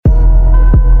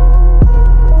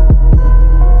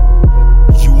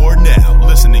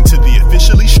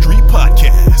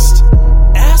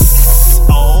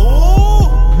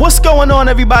going on,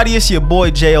 everybody? It's your boy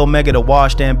J Omega, the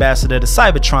washed ambassador, the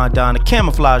Cybertron Don, the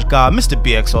camouflage god, Mr.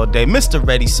 BX all day, Mr.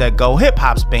 Ready Set Go, hip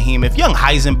hop's behemoth, young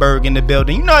Heisenberg in the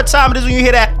building. You know what time it is when you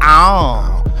hear that?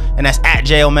 And that's at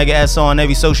J Omega S on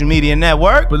every social media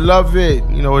network. Beloved,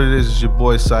 you know what it is? It's your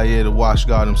boy Syed, the wash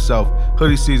god himself.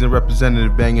 Hoodie season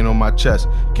representative banging on my chest.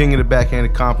 King of the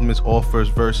backhanded compliments, all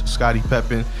first verse. Scottie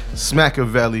Peppin,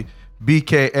 Smackavelli,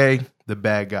 BKA. The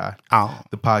bad guy,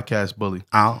 the podcast bully,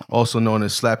 also known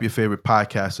as Slap Your Favorite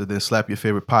Podcaster, then Slap Your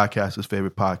Favorite Podcaster's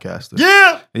Favorite Podcaster.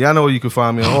 Yeah! And y'all know where you can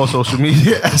find me on all social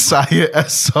media at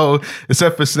SO,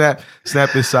 except for Snap.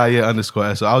 Snap is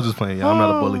Syed_SO. I was just playing, y'all. I'm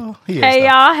not a bully. Hey,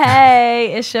 y'all.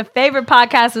 Hey, it's your favorite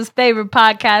podcaster's favorite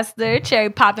podcaster, Cherry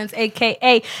Poppins,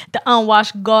 a.k.a. the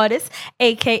Unwashed Goddess,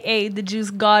 a.k.a. the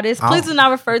Juice Goddess. Please do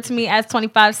not refer to me as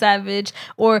 25 Savage,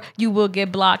 or you will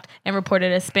get blocked and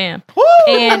reported as spam. Woo!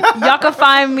 And y'all can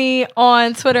find me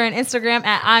on Twitter and Instagram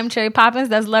at I'm Cherry Poppins.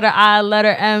 That's letter I,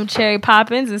 letter M, Cherry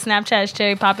Poppins. And Snapchat is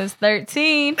Cherry Poppins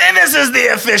 13. And this is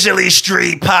the Officially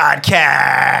Street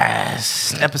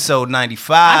Podcast, episode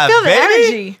 95. I feel the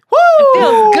energy. Woo! It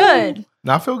feels good.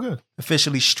 No, I feel good.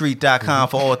 OfficiallyStreet.com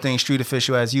for all things Street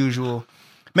Official as usual.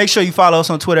 Make sure you follow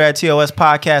us on Twitter at TOS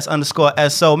Podcast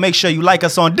 _SO. Make sure you like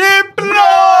us on Deep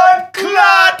Blood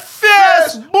Clot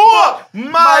Facebook,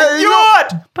 my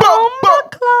yacht.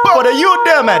 For the you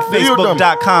them at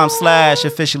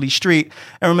Facebook.com/OfficiallyStreet.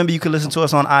 And remember, you can listen to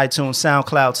us on iTunes,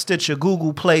 SoundCloud, Stitcher,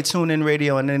 Google Play, TuneIn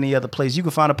Radio, and any other place you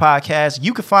can find a podcast.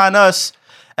 You can find us,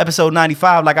 episode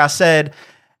 95, like I said.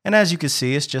 And as you can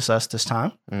see, it's just us this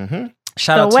time. Mm-hmm.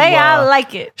 Shout out the way to, I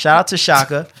like it. Shout out to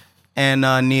Shaka and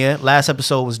Nia. Last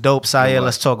episode was dope. Syed,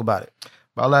 let's talk about it.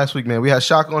 About last week, man, we had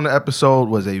Shaka on the episode.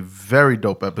 Was a very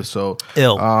dope episode.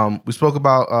 We spoke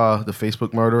about the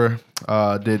Facebook murderer.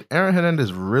 Did Aaron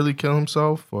Hernandez really kill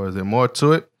himself, or is there more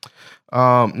to it?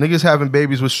 Niggas having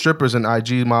babies with strippers and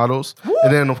IG models. Woo!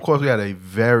 And then, of course, we had a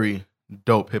very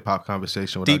dope hip hop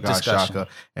conversation with our guy Shaka,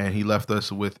 and he left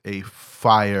us with a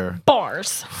fire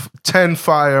bars, 10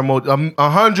 fire emoji,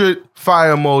 100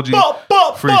 fire emoji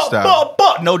freestyle.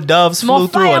 No doves flew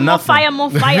through or nothing. More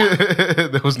fire.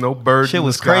 There was no bird. Shit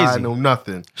was in the sky, crazy. no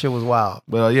nothing. Shit was wild.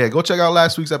 But yeah, go check out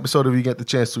last week's episode if you get the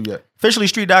chance to yet.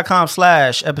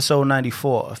 OfficiallyStreet.com/episode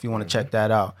 94 if you want to check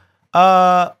that out.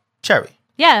 Cherry.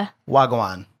 Yeah.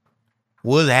 Wagwan.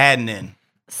 What's happening?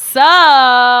 So.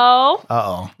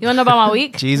 Uh-oh. You want to know about my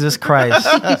week? Jesus Christ.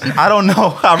 I don't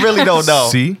know. I really don't know.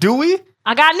 See? Do we?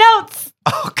 I got notes.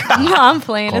 Oh, God. No, I'm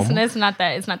playing. It's not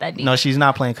that deep. No, she's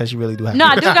not playing because she really do have No,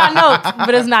 I do got notes,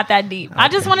 but it's not that deep. Okay, I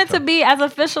just wanted to be as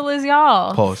official as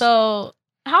y'all. Pause. So,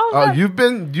 how is that? You've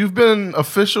been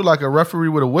official like a referee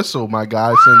with a whistle, my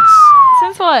guy,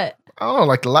 since what? I don't know,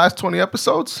 like the last 20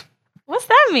 episodes? What's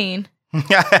that mean? I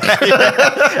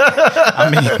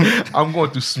mean, I'm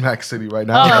going through Smack City right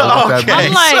now. Okay.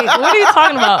 I'm like, what are you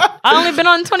talking about? I only been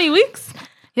on 20 weeks.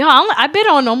 Yo, I've been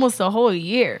on almost a whole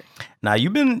year. Now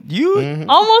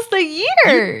almost a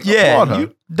year.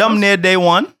 You dumb near day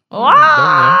one.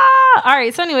 Wow. All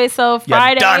right. So anyway, so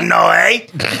Friday. You done know, eh?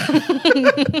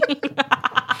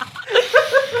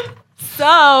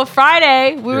 So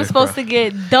Friday, we were supposed to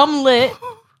get dumb lit,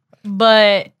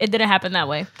 but it didn't happen that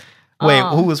way. Wait,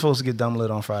 who was supposed to get dumb lit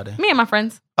on Friday? Me and my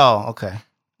friends. Oh, okay.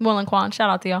 Will and Quan.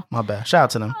 Shout out to y'all. My bad. Shout out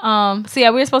to them. So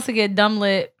yeah, we were supposed to get dumb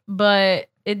lit, but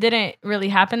it didn't really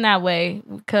happen that way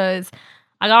because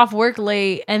I got off work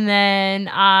late and then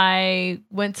I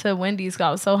went to Wendy's because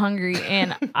I was so hungry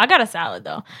and I got a salad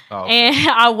though. Oh, okay. And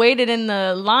I waited in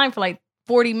the line for like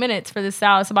 40 minutes for the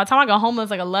salad. So by the time I got home, it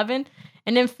was like 11.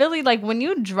 And in Philly, like when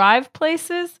you drive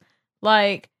places,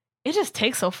 like it just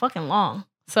takes so fucking long.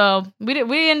 So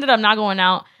we ended up not going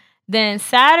out. Then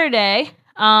Saturday,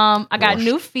 I got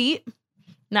new feet.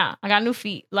 Nah, I got new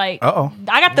feet. Like, I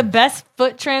got the best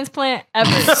foot transplant ever.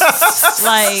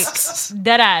 Like,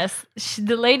 dead ass.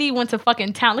 The lady went to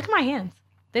fucking town. Look at my hands.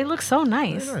 They look so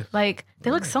nice. Like,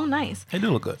 they look so nice. They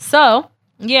do look good. So,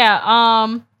 yeah.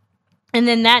 And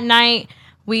then that night,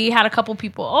 we had a couple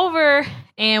people over,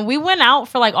 and we went out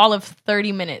for like all of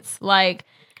 30 minutes. Like,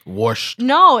 washed.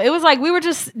 No, it was like we were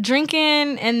just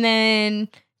drinking and then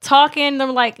talking. They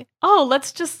were like, "Oh,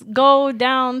 let's just go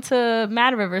down to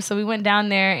Mad River." So we went down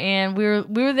there and we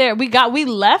were there. We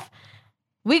left.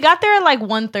 We got there at like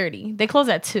 1:30. They closed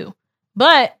at 2,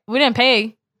 but we didn't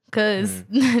pay because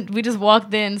we just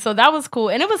walked in. So that was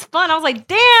cool and it was fun. I was like,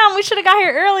 "Damn, we should have got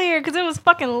here earlier because it was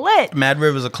fucking lit." Mad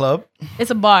River's a club. It's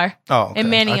a bar. Oh, okay.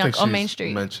 In Manayunk on Main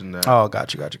Street. Mentioned that. Oh,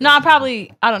 got you. No, I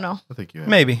don't know. I think you have.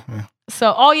 Maybe. Yeah.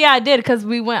 So, I did because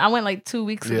I went like 2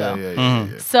 weeks ago.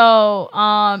 Yeah. So,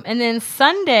 and then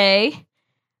Sunday,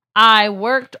 I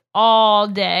worked all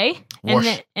day,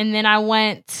 Wash. and then I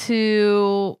went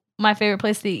to my favorite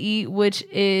place to eat, which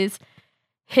is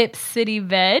Hip City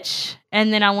Veg,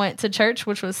 and then I went to church,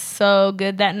 which was so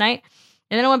good that night.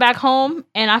 And then I went back home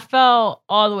and I fell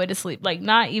all the way to sleep. Like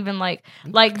not even like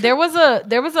there was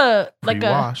a like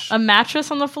a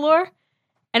mattress on the floor.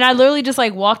 And I literally just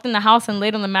like walked in the house and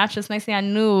laid on the mattress. Next thing I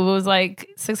knew, it was like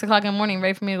 6 o'clock in the morning,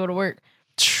 ready for me to go to work.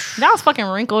 And I was fucking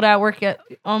wrinkled at work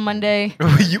on Monday.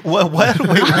 What? Wait, what?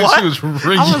 She was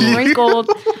wrinkled. I was wrinkled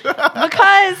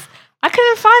because I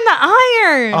couldn't find the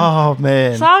iron. Oh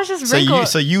man! So I was just wrinkled.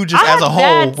 So you just as a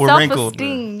whole were wrinkled.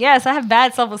 Yes, I have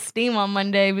bad self-esteem on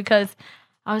Monday because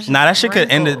I was just that shit wrinkled.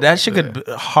 could end it. That shit could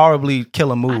horribly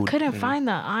kill a mood. I couldn't find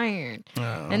the iron.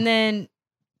 And then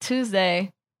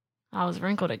Tuesday, I was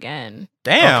wrinkled again.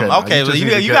 Damn. Okay.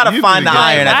 You gotta find the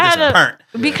iron at this burnt.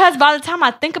 Because by the time I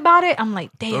think about it, I'm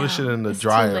like, damn. Throw the shit in the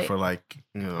dryer for like,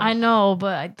 you know. I know,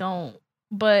 but I don't.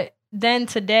 But then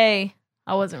today,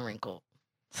 I wasn't wrinkled.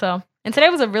 So, and today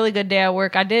was a really good day at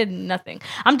work. I did nothing.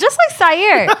 I'm just like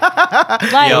Sayer.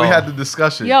 We had the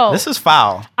discussion. Yo, this is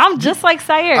foul. I'm just like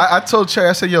Sayer. I told Cherry,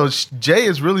 I said, yo, Jay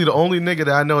is really the only nigga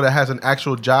that I know that has an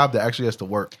actual job that actually has to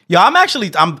work. Yo, I'm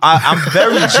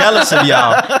very jealous of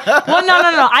y'all. Well,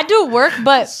 no. I do work,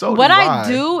 but So what do I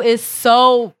do is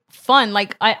so fun.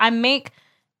 Like I make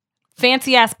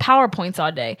fancy ass PowerPoints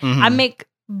all day. Mm-hmm. I make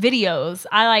videos.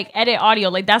 I like edit audio.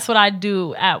 Like that's what I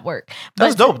do at work.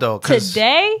 That's dope though.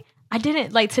 Today I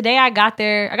didn't today I got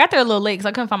there a little late because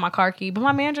I couldn't find my car key. But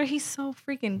my manager, he's so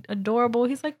freaking adorable.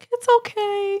 He's like, it's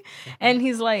okay. And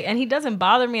he's like, and he doesn't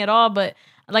bother me at all. But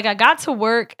like I got to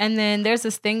work and then there's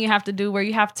this thing you have to do where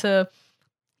you have to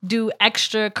do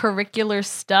extracurricular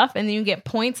stuff and then you get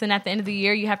points, and at the end of the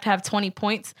year you have to have 20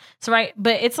 points. So right,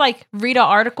 but it's like read an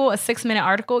article, a 6-minute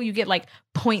article, you get like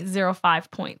 0.05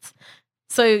 points.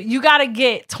 So you got to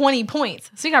get 20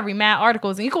 points. So you got to read mad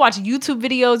articles, and you can watch YouTube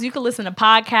videos, you can listen to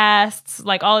podcasts,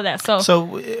 like all of that.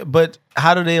 So but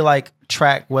how do they like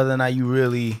track whether or not you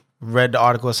really read the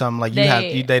article or something? Like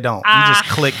they don't. You just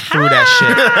click through that shit.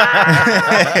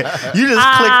 You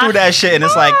just click through that shit, and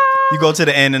it's like you go to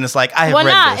the end, and it's like I have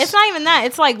read this. It's not even that.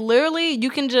 It's like literally you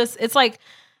can just. It's like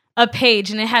a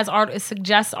page, and it has it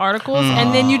suggests articles,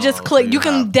 and then you just click. So you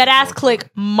can dead ass click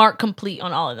mark complete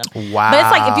on all of them. Wow! But it's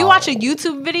like if you watch a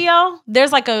YouTube video,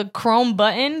 there's like a Chrome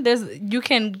button. You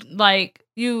can like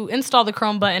you install the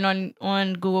Chrome button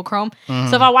on Google Chrome. Mm-hmm.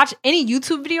 So if I watch any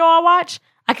YouTube video I watch,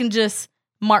 I can just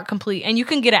mark complete, and you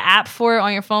can get an app for it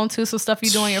on your phone too. So stuff you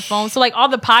do on your phone. So like all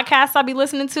the podcasts I be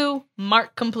listening to,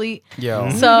 mark complete.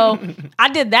 Yo. So I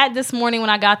did that this morning when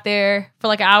I got there for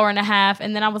like an hour and a half,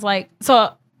 and then I was like,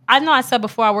 so. I know I said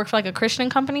before I work for like a Christian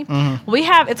company.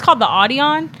 Mm-hmm. It's called the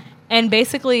Audion, and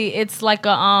basically it's like it's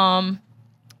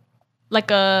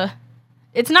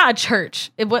not a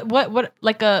church. What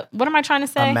am I trying to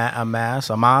say? A mass,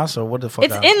 or what the fuck?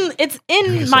 It's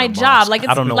in my job. Like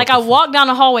it's like I walk down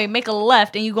the hallway, make a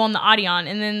left, and you go on the Audion,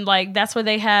 and then like that's where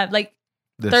they have like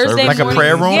Thursday like morning. A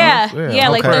prayer room. Yeah,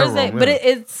 like Thursday, room, yeah. but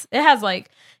it has like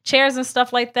chairs and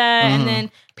stuff like that, and then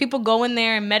people go in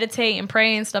there and meditate and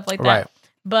pray and stuff like that. Right.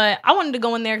 But I wanted to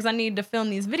go in there because I needed to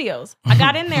film these videos. I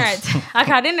got in there at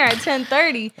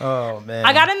 10:30. Oh man!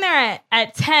 I got in there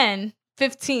at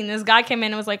 10:15. This guy came in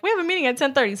and was like, "We have a meeting at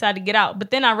 10:30," so I had to get out. But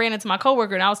then I ran into my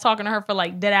coworker and I was talking to her for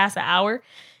like dead ass an hour.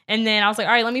 And then I was like,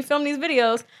 "All right, let me film these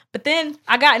videos." But then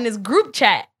I got in this group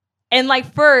chat, and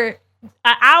like for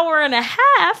an hour and a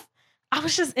half, I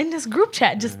was just in this group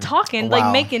chat, just talking,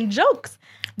 like making jokes.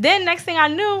 Then next thing I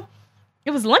knew, it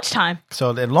was lunchtime.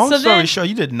 So then, long story short,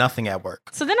 you did nothing at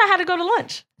work. So then I had to go to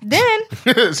lunch. Then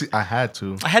See, I had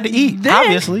to eat.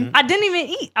 Obviously, I didn't even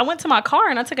eat. I went to my car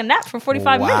and I took a nap for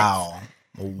 45 minutes.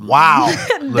 Wow.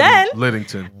 Then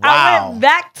Liddington. I went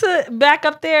back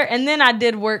up there, and then I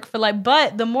did work for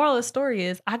but the moral of the story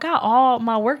is I got all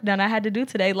my work done I had to do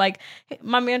today. Like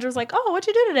my manager was like, "Oh, what'd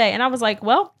you do today?" And I was like,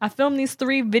 "Well, I filmed these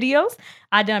 3 videos.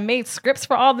 I done made scripts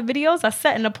for all the videos. I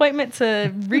set an appointment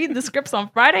to read the scripts on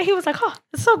Friday." He was like, "Oh,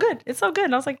 it's so good. It's so good."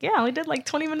 And I was like, "Yeah, I only did like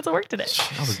 20 minutes of work today."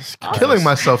 I was killing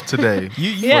myself today for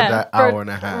that hour and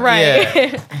a half. Right.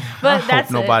 Yeah. But I that's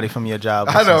hope nobody from your job.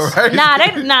 I know, right?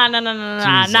 Nah.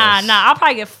 I'll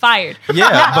probably get fired. Yeah,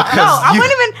 because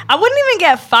I wouldn't even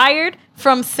get fired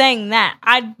from saying that.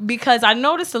 Because I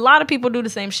noticed a lot of people do the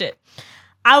same shit.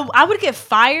 I would get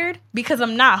fired because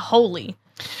I'm not holy.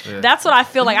 Yeah. That's what I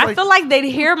feel like. I feel like they'd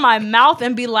hear my mouth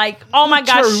and be like, "Oh my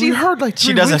gosh, we heard like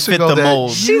she doesn't fit the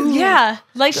mold." She's not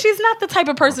the type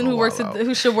of person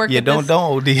who should work. Yeah, don't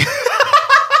OD.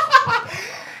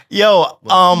 Yo,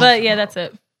 but yeah, that's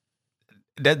it.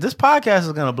 this podcast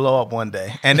is gonna blow up one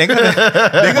day, and they're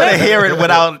gonna hear it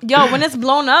without. Yo, when it's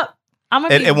blown up, I'm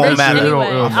gonna be It won't rich matter. anyway.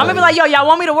 I'm gonna be like, yo, y'all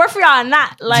want me to work for y'all or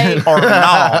not? Like, or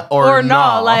no, or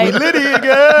no, like, Lydia,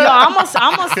 girl. yo, I almost.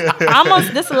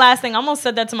 This is the last thing. I almost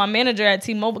said that to my manager at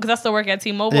T-Mobile because I still work at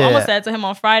T-Mobile. I almost said that to him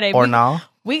on Friday. Or no.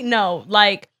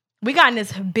 We got in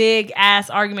this big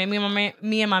ass argument.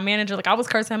 Me and my manager. Like, I was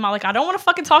cursing him out. Like, I don't want to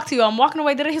fucking talk to you. I'm walking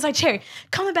away. He's like, Cherry,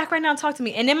 come back right now and talk to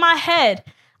me. And in my head,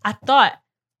 I thought,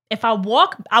 if I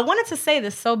wanted to say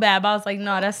this so bad, but I was like,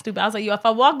 no, that's stupid. I was like, yo, if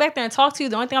I walk back there and talk to you,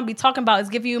 the only thing I'll be talking about is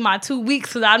giving you my 2 weeks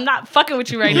because I'm not fucking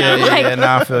with you right now. Yeah,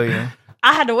 now I feel you.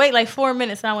 I had to wait like 4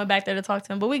 minutes and I went back there to talk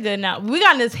to him, but we good now. We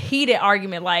got in this heated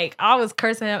argument. Like, I was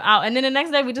cursing him out. And then the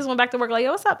next day we just went back to work like,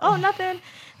 yo, what's up? Oh, nothing.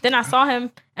 Then I saw him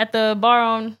at the bar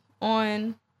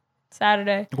on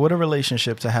Saturday. What a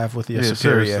relationship to have with your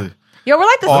superior. Seriously. Yo, we're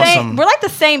like the same. We're like the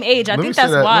same age. I think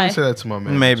that's why. Let me say that to my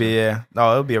man. Maybe, yeah.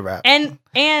 No, it'll be a wrap. And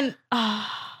I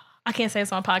can't say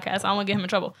this on a podcast. I don't want to get him in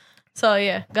trouble. So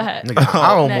yeah, go ahead. Nigga, I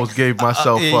almost gave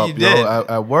myself up, yo,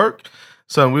 at work.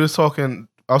 So we was talking.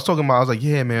 I was like,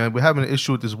 yeah, man, we're having an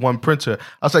issue with this one printer.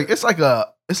 I was like, it's like a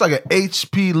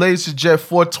HP LaserJet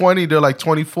 420. They're like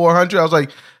 2400. I was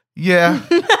like, yeah,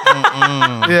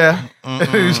 yeah.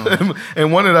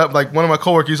 And one of my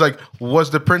coworkers, he's like,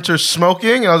 was the printer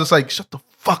smoking? And I was just like, shut the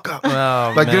fuck up.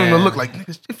 Oh, like, give him a look like,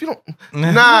 niggas, if you don't,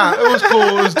 nah, it was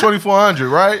cool. It was 2400,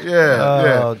 right?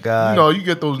 Yeah. Oh, God. You know, you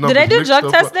get those numbers. Did they do drug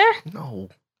tests there? No.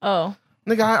 Oh.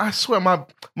 Nigga, I swear, my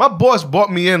boss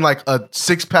bought me in like a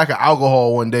 6-pack of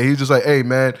alcohol one day. He's just like, hey,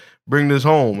 man, bring this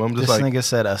home. I'm just this like, nigga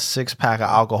said a 6-pack of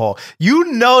alcohol. You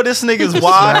know this nigga's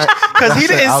washed because he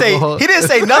didn't say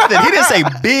nothing. He didn't say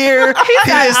beer. He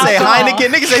didn't say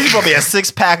Heineken. Nigga said he's probably a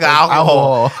 6-pack of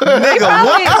alcohol. Nigga,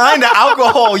 what kind of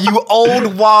alcohol? You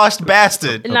old washed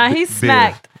bastard. Nah, he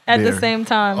smacked at the same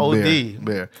time. OD.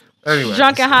 Beer. Anyway,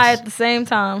 drunk and high at the same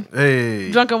time. Hey,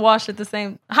 drunk and washed at the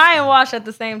same. High and washed at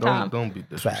the same time. Don't be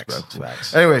disrespectful.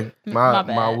 Facts. Anyway,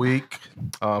 my week.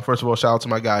 First of all, shout out to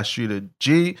my guy Streeter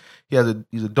G.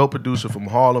 He's a dope producer from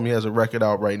Harlem. He has a record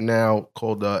out right now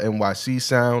called NYC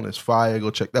Sound. It's fire. Go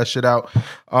check that shit out.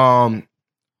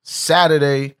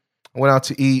 Saturday, I went out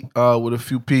to eat with a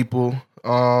few people.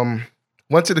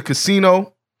 Went to the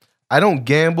casino. I don't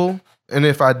gamble, and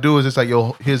if I do, it's just like,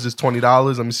 yo, here's this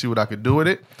 $20. Let me see what I could do with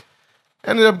it.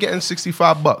 Ended up getting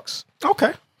 $65.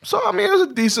 Okay. So, I mean, it was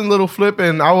a decent little flip,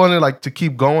 and I wanted, like, to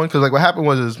keep going, because, like, what happened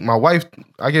was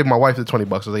I gave my wife the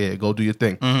 $20. I was like, yeah, go do your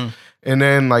thing. Mm-hmm. And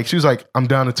then, like, she was like, I'm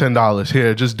down to $10.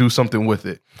 Here, just do something with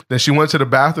it. Then she went to the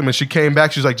bathroom, and she came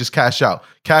back. She was like, just cash out.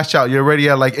 Cash out. You're already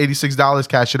at, like, $86.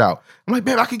 Cash it out. I'm like,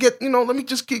 babe, I could get, let me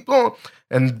just keep going.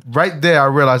 And right there, I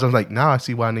realized, I was like, now I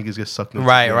see why niggas get sucked into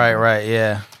Right,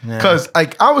 yeah. Because,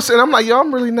 like, I was saying, I'm like, yo,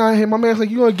 I'm really not here. My man's like,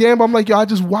 you gonna gamble? I'm like, yo, I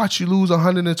just watched you lose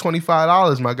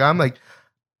 $125, my guy. I'm like,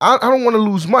 I don't want to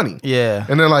lose money. Yeah.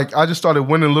 And then, like, I just started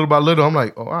winning little by little. I'm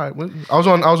like, oh, all right. I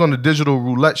was on the digital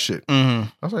roulette shit. Mm-hmm.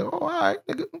 I was like, oh, all right,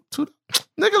 nigga,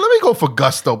 let me go for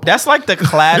gusto. That's like the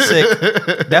classic.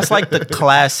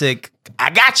 I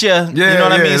got you. Yeah, you know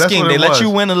what I mean? Scheme. They let you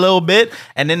win a little bit,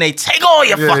 and then they take all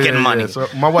your fucking money. So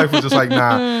my wife was just like,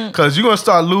 nah, because you're gonna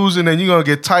start losing, and you're gonna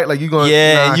get tight. Like you're gonna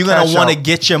and you're gonna want to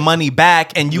get your money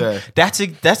back, and that's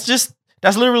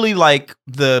literally like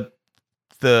the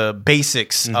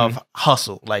basics of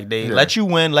hustle. Like they let you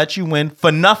win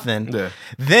for nothing. Yeah.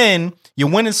 Then you're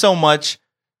winning so much.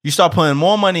 You start putting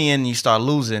more money in, you start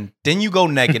losing. Then you go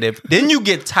negative. Then you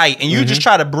get tight, and you just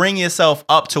try to bring yourself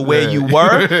up to where you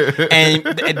were, and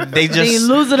they just you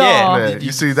lose it all. Yeah.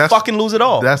 You see, that's fucking lose it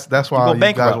all. That's why you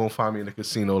guys won't find me in a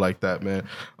casino like that, man.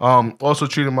 Also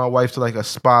treated my wife to like a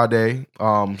spa day.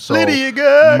 So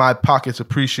my pockets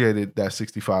appreciated that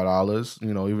 $65.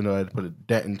 Even though I had to put a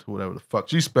dent into whatever the fuck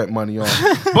she spent money on.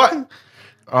 But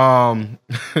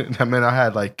that meant I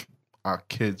had like our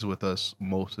kids with us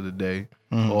most of the day.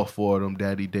 All 4 of them,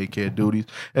 daddy daycare duties.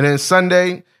 And then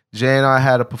Sunday, Jay and I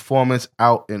had a performance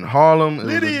out in Harlem. It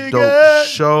was a dope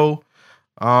show.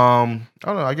 I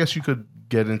don't know. I guess you could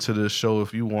get into the show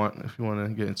if you want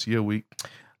to get into your week.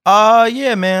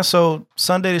 Yeah, man. So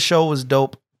Sunday the show was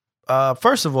dope.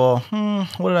 First of all,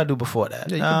 what did I do before that?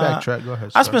 Yeah, you can backtrack. Go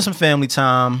ahead. I spent some family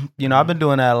time. I've been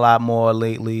doing that a lot more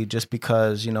lately, just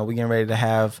because we're getting ready to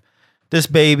have this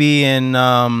baby,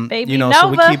 and baby so Nova.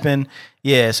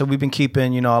 so we've been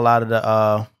keeping a lot of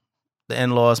the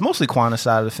in-laws, mostly Quanah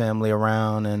side of the family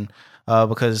around, and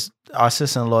because our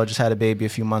sister-in-law just had a baby a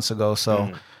few months ago,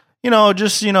 so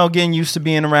just getting used to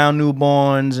being around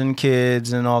newborns and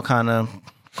kids and all kind of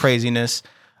craziness.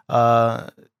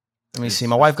 Let me see.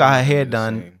 My wife got her hair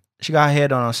done. She got her hair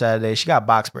done on Saturday. She got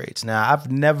box braids. Now,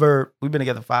 we've been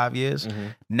together 5 years,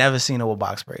 never seen her with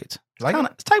box braids.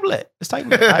 It's type lit. It's type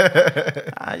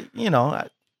lit.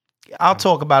 I'll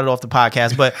talk about it off the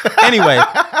podcast. But anyway,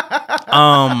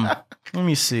 let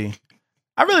me see.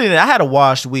 I had a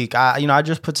washed week. I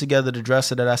just put together the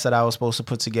dresser that I said I was supposed to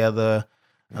put together.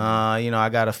 I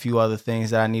got a few other things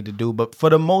that I need to do. But for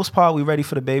the most part, we ready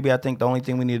for the baby. I think the only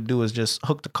thing we need to do is just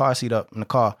hook the car seat up in the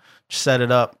car. Just set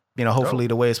it up. Hopefully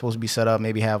the way it's supposed to be set up,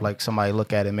 maybe have like somebody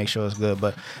look at it and make sure it's good.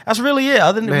 But that's really it.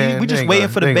 Other than we just waiting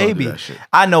for the baby.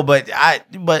 I know, but you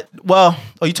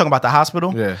talking about the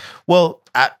hospital? Yeah. Well,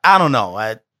 I don't know.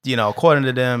 According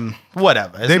to them,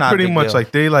 whatever. It's they not pretty much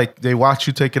deal. they watch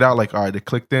you take it out. Like, all right, they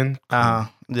clicked in. Yeah.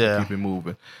 Keep it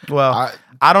moving. Well,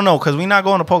 I don't know because we're not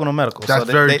going to Pocono Medical. That's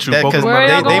very true. Because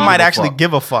they might actually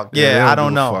give a fuck. Yeah, I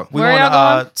don't know. We going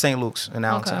to St. Luke's in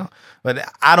Allentown. Okay. But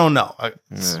I don't know.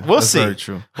 We'll see. Very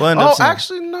true. We'll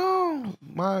actually, no.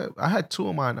 I had 2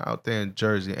 of mine out there in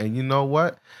Jersey, and you know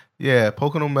what? Yeah,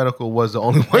 Pocono Medical was the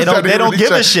only one. They don't give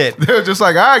a shit. They're just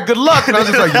like, all right, good luck. And I was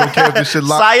just like, you don't care if this shit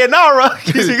locked. Sayonara.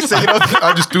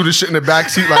 I just threw the shit in the back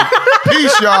seat like,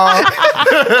 peace, y'all.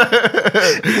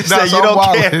 You don't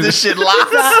care if this shit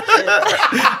locked.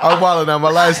 I'm wilding now.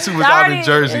 My last 2 was out in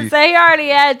Jersey. So he already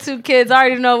had 2 kids. I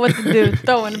already know what to do.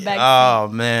 Throw in the back seat. Oh,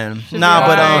 man.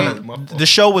 But the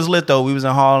show was lit, though. We was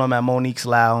in Harlem at Monique's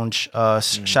Lounge.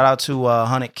 Shout out to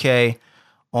 100K.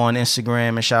 On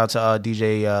Instagram, and shout out to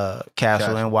DJ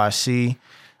Castle NYC.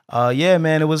 Yeah,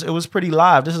 man, it was pretty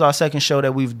live. This is our second show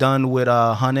that we've done with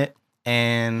Hunnit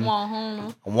and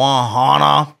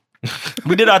Wahana.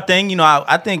 We did our thing.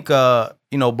 I think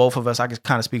both of us. I can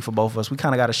kind of speak for both of us. We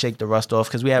kind of got to shake the rust off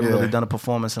because we haven't really done a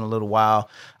performance in a little while.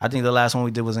 I think the last one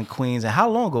we did was in Queens. And how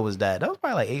long ago was that? That was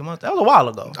probably like 8 months. That was a while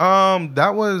ago.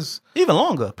 That was even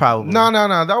longer, probably. No.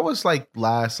 That was like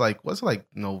was it like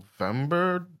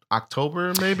November?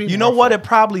 October, maybe. You know what? It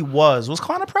probably was. Was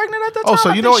Connor pregnant at that time? Oh,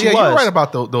 so you're right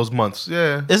about those months.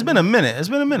 Yeah, it's been a minute.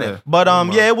 Yeah. But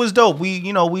it was dope. We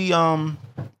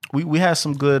had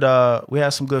some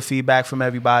good feedback from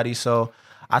everybody. So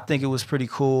I think it was pretty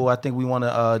cool. I think we want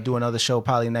to do another show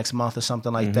probably next month or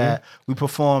something like that. We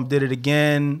performed, did it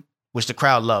again, which the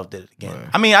crowd loved. Did it again. Right.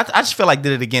 I mean, I just feel like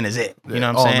Did It Again is it. You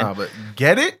know what I'm saying? No, but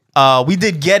Get It. We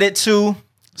did Get It too.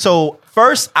 So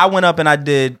first, I went up and I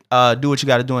did Do What You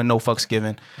Gotta Do and No Fucks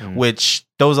Given, which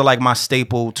those are like my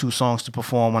staple 2 songs to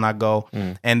perform when I go.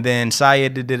 And then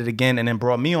Syed did It Again and then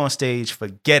brought me on stage for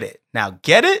Get It. Now,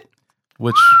 Get It,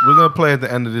 which we're going to play at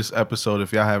the end of this episode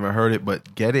if y'all haven't heard it,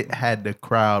 but Get It had the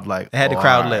crowd like... It had the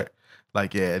crowd lit.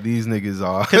 Like, yeah, these niggas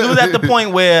are... Because it was at the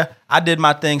point where I did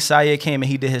my thing, Syed came and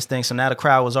he did his thing, so now the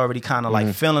crowd was already kind of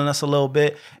like feeling us a little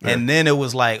bit, and then it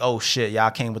was like, oh shit,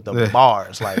 y'all came with the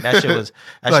bars. Like, that shit was...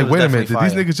 Like, wait a minute, did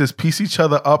these niggas just piece each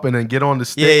other up and then get on the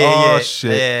stage?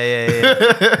 Shit.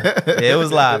 Yeah, it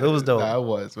was live. It was dope. That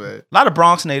was, man. A lot of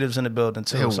Bronx natives in the building,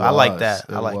 too, so I like that.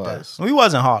 That. We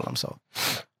was in Harlem, so...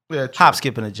 Yeah, hop,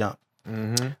 skip, and a jump.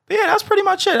 But yeah, that's pretty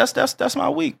much it. That's my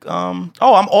week. I'm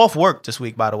off work this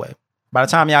week, by the way. By the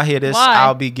time y'all hear this,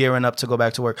 I'll be gearing up to go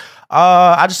back to work.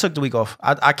 I just took the week off.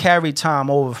 I carried time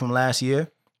over from last year,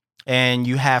 and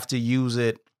you have to use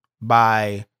it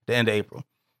by the end of April.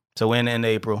 So we're in the end of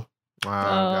April.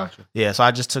 Gotcha. Yeah, so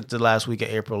I just took the last week of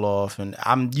April off, and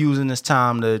I'm using this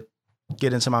time to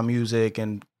get into my music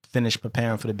and finish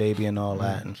preparing for the baby and all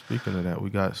that. And speaking of that, we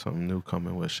got something new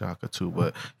coming with Shaka too,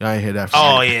 but y'all ain't hear that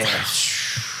from me. Yeah.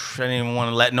 I didn't even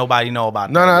want to let nobody know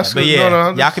about that. No, but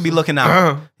yeah, y'all could be looking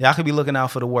out. Y'all could be looking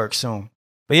out for the work soon.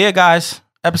 But yeah, guys,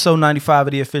 episode 95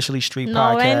 of the Officially Street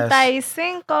Podcast.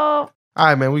 95. All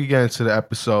right, man, we get into the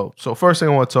episode. So first thing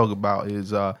I want to talk about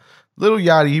is Lil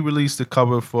Yachty. He released the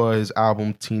cover for his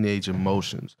album Teenage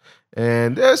Emotions.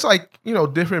 And there's like,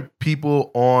 different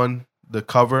people on the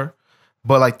cover.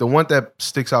 But like the one that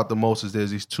sticks out the most is there's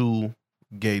these 2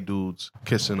 gay dudes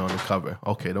kissing on the cover.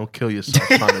 Okay, don't kill yourself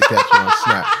trying to catch you on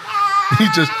Snap. He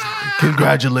just,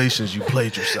 congratulations, you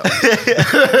played yourself.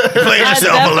 Played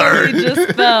yourself alert.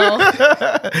 Just fell.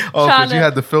 Oh, because you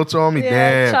had the filter on me?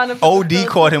 Damn. OD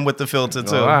caught him with the filter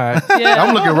too. All right. Yeah.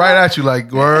 I'm looking right at you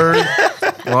like, word.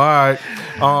 All right.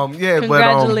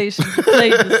 Congratulations, you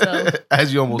played yourself.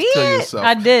 As you almost kill yourself.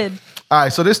 I did. All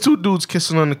right, so there's 2 dudes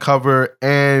kissing on the cover,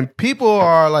 and people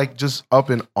are like just up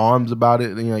in arms about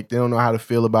it, and like they don't know how to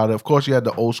feel about it. Of course, you had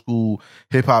the old school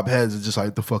hip hop heads that's just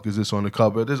like, the fuck is this on the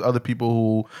cover? There's other people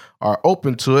who are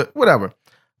open to it, whatever.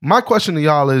 My question to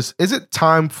y'all is it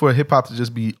time for hip hop to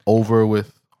just be over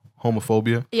with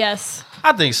homophobia? Yes.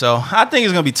 I think so. I think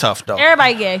it's gonna be tough though.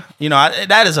 Everybody gay.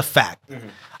 That is a fact.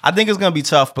 I think it's gonna be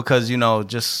tough because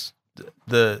just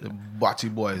the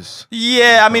Watchy Boys.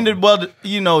 Yeah, I mean,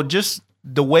 just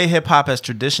the way hip hop has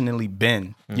traditionally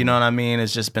been, you know what I mean?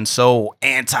 It's just been so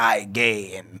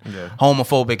anti-gay and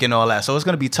homophobic and all that. So it's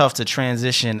gonna be tough to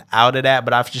transition out of that.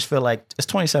 But I just feel like it's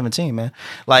 2017, man.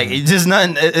 Like it's just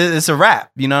nothing. It's a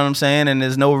wrap. You know what I'm saying? And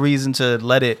there's no reason to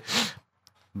let it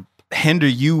hinder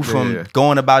you from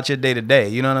going about your day to day.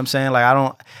 You know what I'm saying?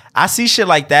 Like I see shit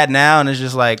like that now, and it's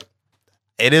just like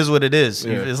it is what it is.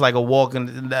 Yeah. It's like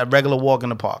a regular walk in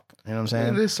the park. You know what I'm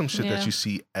saying? There's some shit that you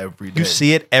see every day. You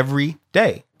see it every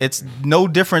day. It's no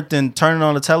different than turning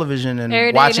on the television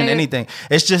and watching anything.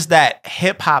 It's just that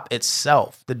hip hop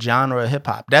itself, the genre of hip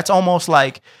hop. That's almost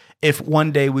like if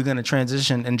one day we're gonna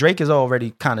transition, and Drake is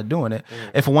already kind of doing it.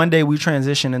 If one day we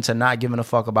transition into not giving a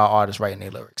fuck about artists writing their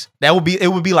lyrics,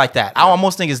 it would be like that. I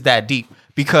almost think it's that deep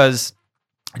because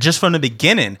just from the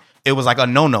beginning, it was like a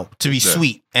no-no to be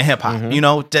sweet in hip hop. You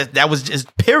know, that was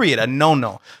just period, a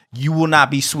no-no. You will not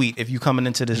be sweet if you coming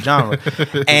into this genre.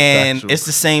 And it's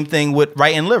the same thing with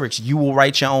writing lyrics. You will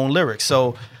write your own lyrics.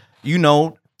 So, you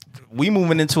know, we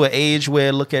moving into an age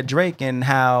where look at Drake and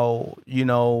how, you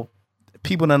know,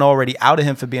 people done already outed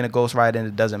him for being a ghostwriter, and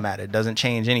it doesn't matter. It doesn't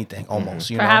change anything almost.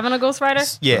 You know, having a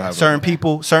ghostwriter? Yeah. Certain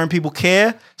people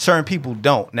care, certain people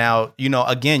don't. Now, you know,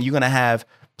 again, you're gonna have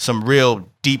some real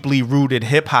deeply rooted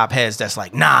hip hop heads that's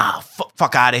like, nah,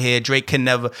 fuck out of here. Drake can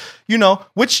never, you know,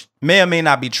 which may or may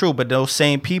not be true, but those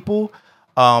same people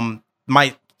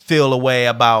might feel a way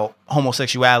about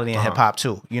homosexuality in hip hop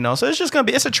too, you know? So it's just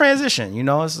it's a transition, you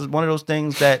know? It's one of those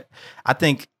things that I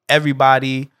think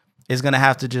everybody is going to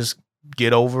have to just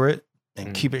get over it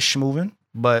and keep it schmoving,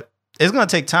 but it's going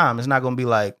to take time. It's not going to be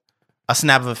like a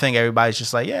snap of a finger. Everybody's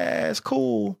just like, yeah, it's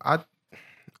cool.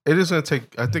 It is going to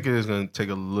take, I think it is going to take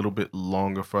a little bit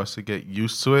longer for us to get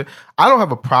used to it. I don't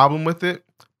have a problem with it.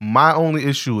 My only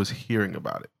issue is hearing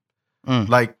about it.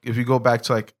 Like, if you go back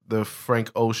to, like, the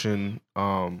Frank Ocean,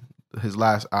 his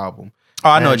last album. Oh,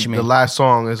 I know what you mean. The last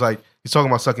song is, like, he's talking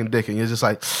about sucking dick, and you're just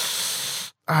like,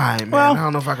 all right, man, I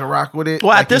don't know if I can rock with it. Well,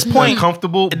 like, at this point,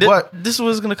 uncomfortable, but this is what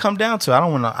it's going to come down to. I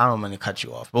don't want to cut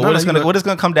you off. But what it's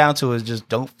going to come down to is just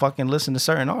don't fucking listen to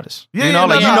certain artists. Yeah, you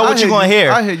know, you know what you're going to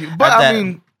hear. I hear you. But I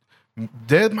mean,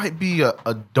 there might be a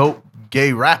dope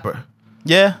gay rapper.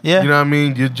 Yeah. You know what I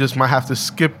mean? You just might have to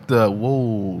skip the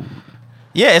whoa.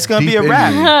 Yeah, it's gonna be a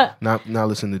rap. Now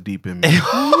listen to Deep in Me.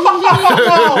 All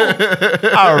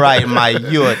right, my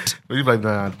youth. You're like,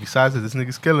 nah, besides that, this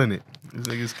nigga's killing it. This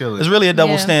nigga's killing it. It's really a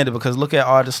double standard because look at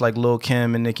artists like Lil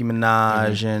Kim and Nicki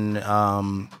Minaj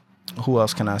and who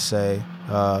else can I say?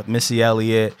 Missy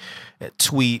Elliott,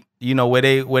 Tweet, you know, where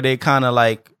they kind of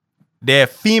like they're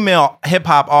female hip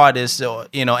hop artists,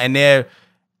 you know, and they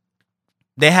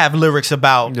have lyrics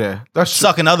about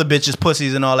sucking other bitches'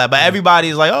 pussies and all that, but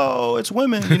everybody's like, oh, it's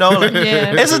women, you know. Like,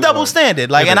 it's a double standard.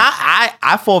 Like, and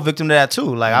I fall victim to that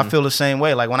too. Like, I feel the same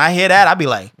way. Like, when I hear that, I be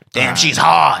like, damn, she's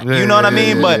hard. You know what I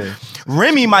mean? But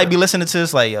Remy might be listening to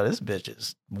this like, yo, this bitch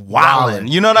is wildin'.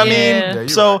 You know what I mean? Yeah,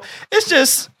 so it's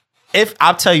just, if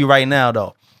I'll tell you right now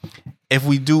though, if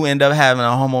we do end up having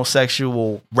a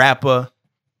homosexual rapper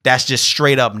that's just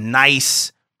straight up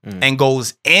nice and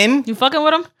goes in, you fucking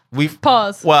with him? We've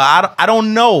pause. Well, I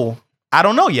don't know. I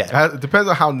don't know yet. It depends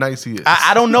on how nice he is.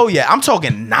 I don't know yet. I'm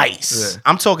talking nice.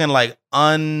 I'm talking like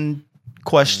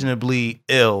unquestionably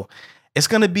ill. It's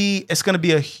gonna be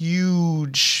a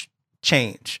huge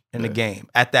change in the game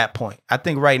at that point. I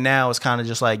think right now it's kind of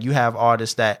just like you have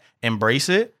artists that embrace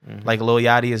it, like Lil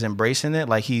Yachty is embracing it.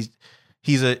 Like he's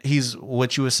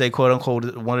what you would say, quote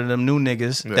unquote, one of them new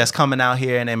niggas that's coming out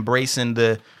here and embracing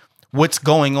what's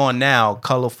going on now,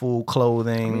 colorful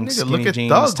clothing, skinny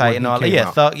jeans, tight and all that.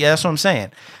 Yeah, Thug. Yeah, that's what I'm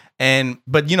saying.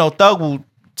 But you know, Thug will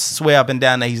swear up and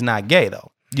down that he's not gay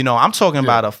though. You know, I'm talking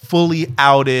about a fully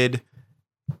outed,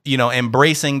 you know,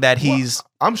 embracing that he's.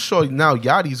 Well, I'm sure now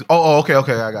Yachty's. Oh, okay,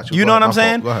 I got you. You know what I'm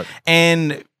saying? Go ahead.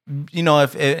 And you know,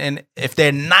 if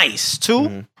they're nice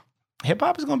too. Hip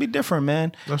hop is gonna be different,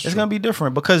 man. It's gonna be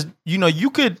different because you know you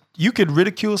could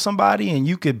ridicule somebody and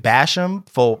you could bash them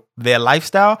for their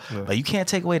lifestyle, but you can't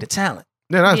take away the talent.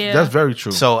 Yeah, that's very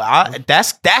true. So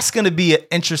that's gonna be an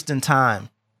interesting time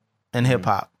in hip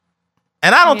hop,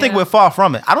 and I don't think we're far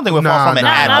from it. I don't think we're far from it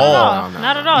at all.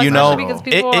 Not at all. You know, because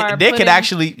people they could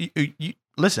actually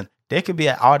listen. There could be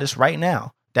an artist right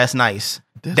now that's nice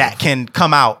that can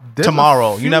come out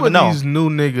tomorrow. You never know. These new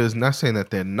niggas, not saying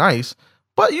that they're nice.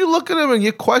 But you look at them and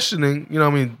you're questioning, you know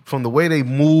what I mean, from the way they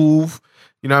move,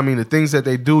 you know what I mean, the things that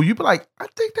they do, you be like, I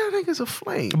think that nigga's a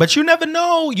flame. But you never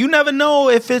know. You never know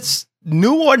if it's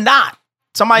new or not.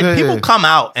 People come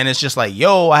out and it's just like,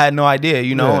 yo, I had no idea,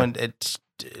 you know, and it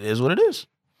is what it is.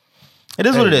 It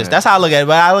is what it is. That's how I look at it.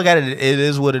 But I look at it, it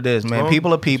is what it is, man.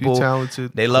 People are people.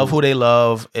 Talented. They love who they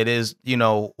love. It is,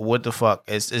 what the fuck.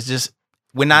 It's just,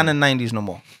 we're not in the 90s no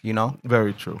more,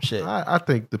 Very true. Shit. I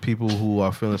think the people who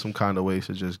are feeling some kind of way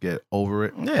should just get over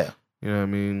it. Yeah. You know what I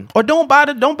mean? Or don't buy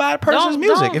the person's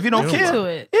music if you don't care. To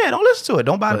it. Yeah, don't listen to it.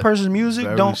 Don't buy the person's music.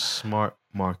 Very smart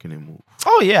marketing move.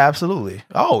 Oh yeah, absolutely.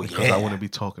 Oh because yeah. I wouldn't be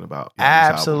talking about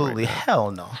absolutely. Right hell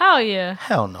no. Hell yeah.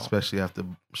 Hell no. Especially after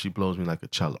she blows me like a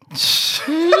cello.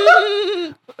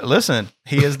 Listen,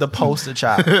 he is the poster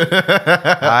child. All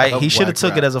right, he should have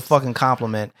took it as a fucking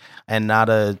compliment and not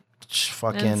a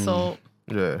fucking insult.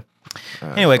 Yeah.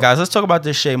 Anyway, guys, let's talk about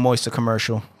this Shea Moisture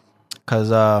commercial. Cause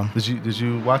did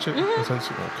you watch it?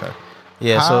 Mm-hmm. Okay.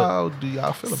 Yeah. How do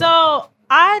y'all feel? So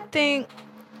I think.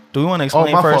 Do we want to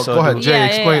explain my first? Fault. Go ahead, Jay.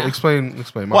 Yeah,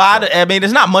 explain. Well, I mean,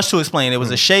 there's not much to explain. It was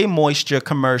a Shea Moisture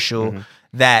commercial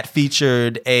that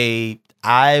featured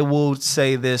I will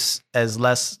say this as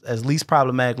least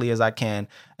problematically as I can,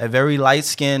 a very light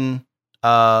skinned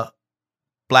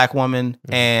black woman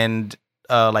and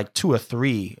like 2 or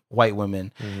 3 white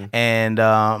women. And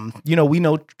we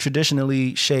know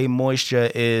traditionally Shea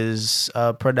Moisture is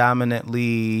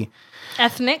predominantly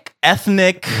ethnic. It's in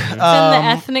the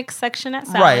ethnic section at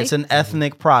Sally. Right, it's an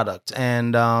ethnic product,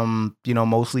 and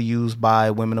mostly used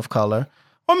by women of color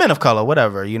or men of color,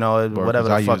 whatever whatever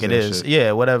the fuck it is.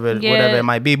 Shit. Whatever it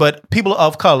might be, but people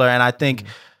of color. And I think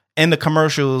in the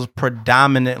commercials,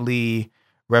 predominantly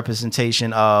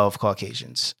representation of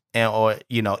Caucasians, and or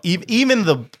even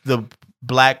the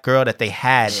black girl that they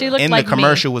had in the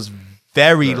commercial was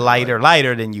very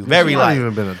lighter than you. Very light.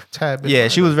 Even been a tad bit. Yeah,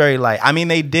 she was very light. I mean,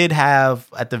 they did have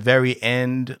at the very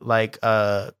end like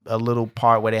a little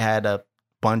part where they had a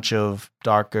bunch of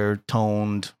darker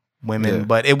toned women,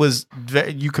 but it was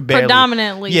you could barely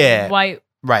predominantly white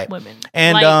women.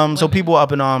 And so people were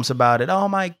up in arms about it. Oh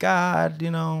my God,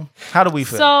 how do we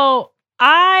feel? So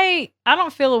I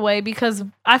don't feel a way because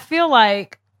I feel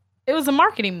like it was a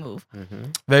marketing move.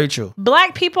 Very true.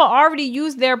 Black people already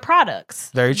use their products.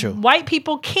 Very true. White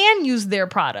people can use their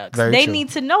products. They need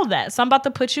to know that. So I'm about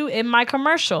to put you in my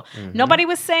commercial. Nobody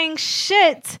was saying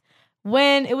shit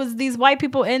when it was these white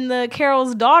people in the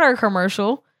Carol's Daughter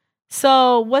commercial.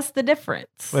 So what's the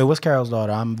difference? Wait, what's Carol's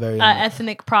Daughter? I'm very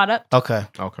ethnic product. Okay.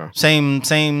 Same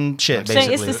shit.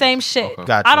 Basically, it's the same shit. Okay.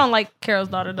 Gotcha. I don't like Carol's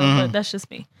Daughter though, but that's just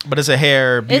me. But it's a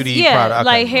hair beauty product. Okay,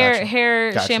 like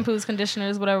hair shampoos,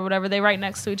 conditioners, whatever. They right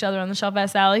next to each other on the shelf at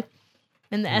Sally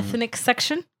in the ethnic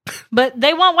section. But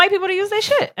they want white people to use their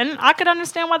shit, and I could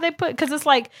understand why they put because it's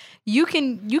like you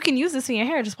can use this in your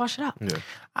hair, just wash it out. Yeah.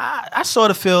 I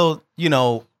sort of feel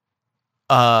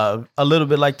a little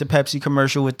bit like the Pepsi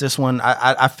commercial with this one.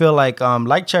 I feel like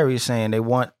Cherry is saying, they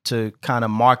want to kind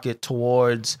of market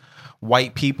towards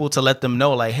white people to let them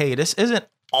know, like, hey, this isn't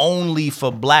only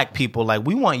for black people. Like,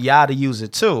 we want y'all to use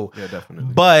it too. Yeah,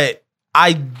 definitely. But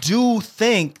I do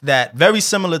think that very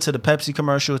similar to the Pepsi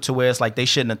commercial, to where it's like they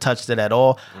shouldn't have touched it at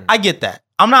all. I get that.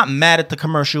 I'm not mad at the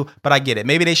commercial, but I get it.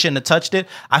 Maybe they shouldn't have touched it.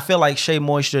 I feel like Shea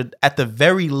Moisture, at the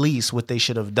very least, what they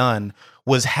should have done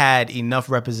was had enough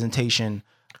representation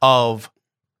of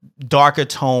darker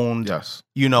toned,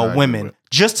 women,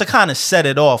 just to kind of set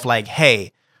it off like,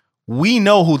 hey, we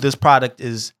know who this product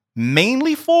is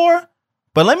mainly for,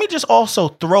 but let me just also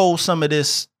throw some of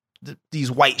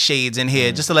these white shades in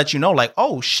here just to let you know, like,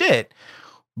 oh shit,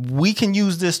 we can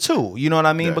use this too. You know what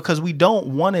I mean? Yeah. Because we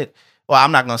don't want it. Well,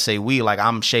 I'm not going to say we, like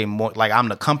I'm Shea Moisture, like I'm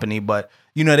the company, but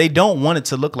they don't want it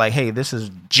to look like, hey, this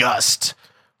is just,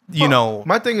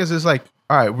 My thing is like,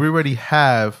 all right, we already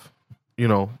have,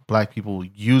 black people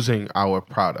using our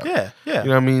product. Yeah. You know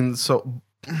what I mean? So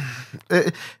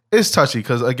it's touchy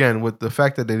because, again, with the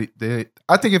fact that they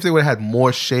I think if they would have had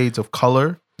more shades of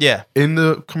color in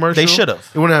the commercial, they should have.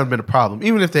 It wouldn't have been a problem.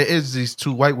 Even if there is these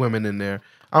 2 white women in there,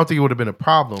 I don't think it would have been a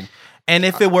problem. And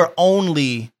if it were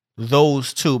only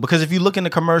those 2, because if you look in the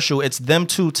commercial, it's them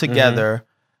 2 together,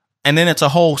 and then it's a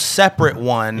whole separate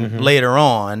one later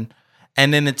on,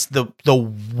 and then it's the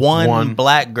one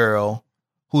black girl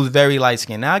who's very light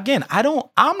skinned. Now again,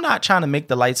 I'm not trying to make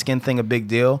the light skin thing a big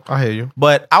deal. I hear you.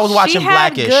 But I was watching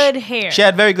Blackish. She had good hair. She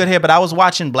had very good hair, but I was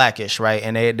watching Blackish, right?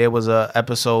 And there was a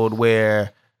episode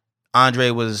where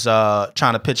Andre was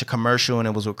trying to pitch a commercial, and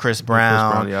it was with Chris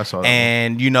Brown. Yeah, I saw that.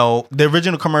 And the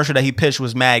original commercial that he pitched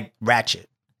was mad ratchet.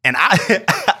 And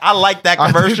I like that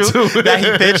commercial that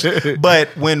he pitched. But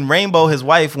when Rainbow, his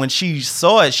wife, when she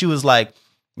saw it, she was like,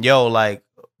 yo, like,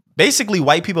 basically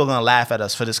white people are going to laugh at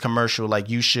us for this commercial. Like,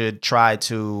 you should try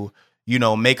to,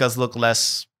 make us look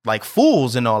less like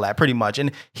fools and all that, pretty much.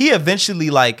 And he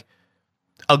eventually, like,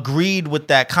 agreed with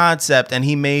that concept, and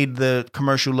he made the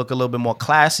commercial look a little bit more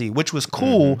classy, which was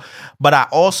cool. But I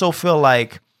also feel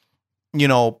like, you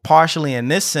know, partially in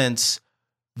this sense,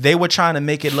 they were trying to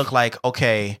make it look like,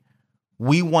 okay,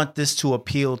 we want this to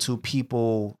appeal to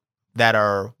people that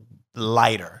are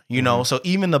lighter, you know? So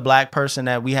even the black person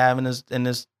that we have in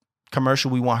this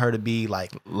commercial, we want her to be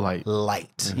like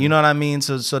light. You know what I mean?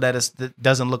 So that it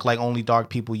doesn't look like only dark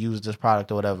people use this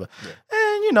product or whatever.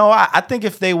 And, you know, I think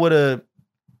if they would have,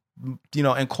 you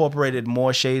know, incorporated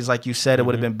more shades, like you said, it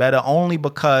would have been better, only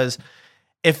because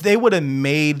if they would have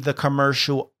made the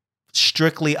commercial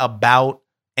strictly about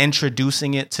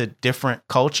introducing it to different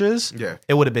cultures,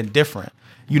 it would have been different.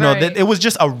 You know, that it was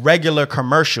just a regular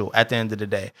commercial at the end of the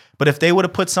day. But if they would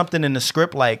have put something in the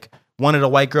script, like one of the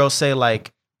white girls say,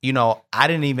 like, you know, I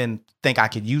didn't even think I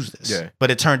could use this, but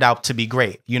it turned out to be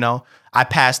great. You know, I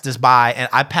passed this by, and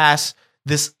I pass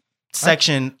this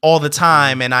section all the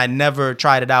time, and I never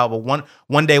tried it out. But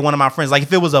one day, one of my friends, like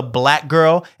if it was a black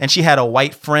girl and she had a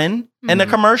white friend in the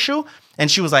commercial,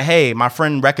 and she was like, hey, my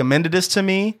friend recommended this to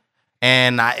me,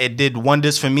 and it did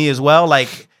wonders for me as well.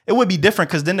 Like, it would be different,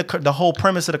 because then the whole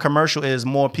premise of the commercial is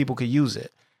more people could use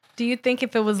it. Do you think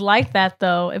if it was like that,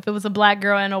 though, if it was a black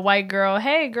girl and a white girl,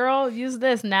 hey, girl, use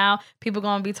this, now people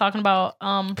going to be talking about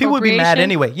people would be mad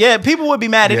anyway. Yeah, people would be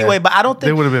mad anyway, but I don't think...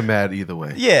 They would have been mad either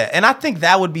way. Yeah, and I think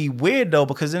that would be weird, though,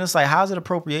 because then it's like, how's it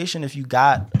appropriation if you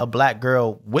got a black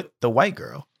girl with the white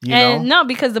girl? You know? No,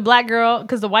 because the white girl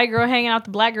hanging out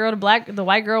the black girl, the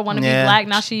white girl want to be black,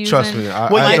 now she using... Trust me,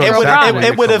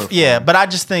 it would have, but I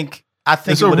just think... I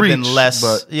think it would have been less.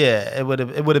 But it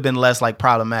would have been less like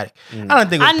problematic. I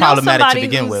don't think it was problematic to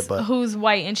begin with. But who's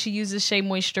white and she uses Shea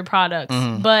Moisture products,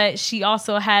 but she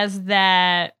also has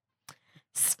that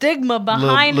stigma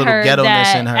behind her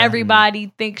that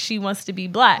everybody thinks she wants to be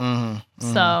black.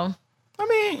 So, I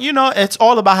mean, you know, it's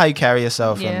all about how you carry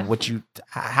yourself and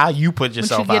how you put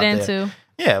yourself what you get out there. into.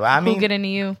 Yeah, I mean, who get into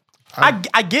you.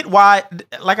 I get why,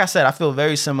 like I said, I feel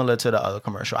very similar to the other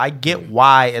commercial. I get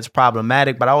why it's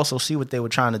problematic, but I also see what they were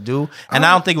trying to do, and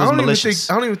I don't think it was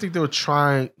malicious. I don't even think they were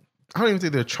trying. I don't even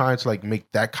think they're trying to like make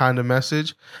that kind of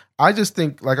message. I just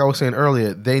think, like I was saying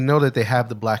earlier, they know that they have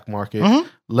the black market.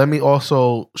 Let me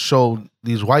also show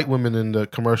these white women in the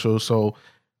commercial, so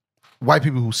white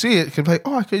people who see it can be like,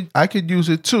 oh, I could use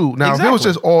it too. Now, if it was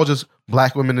just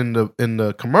black women in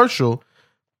the commercial,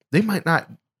 they might not.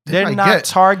 They're not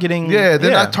targeting. Yeah,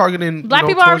 they're not targeting. Black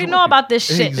people already know about this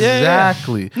shit.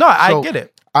 Exactly. No, I get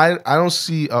it. I don't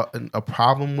see a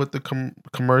problem with the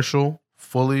commercial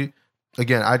fully.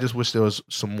 Again, I just wish there was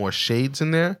some more shades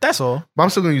in there. That's all. But I'm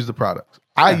still gonna use the product.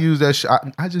 I use that shit.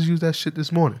 I just used that shit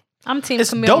this morning. I'm team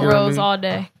Camille Rose all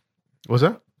day. What's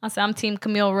that? I said I'm team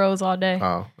Camille Rose all day.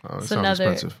 Oh, it sounds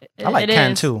expensive. I like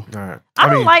Cantu. All right. I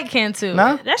don't like Cantu.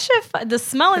 Nah? That shit, the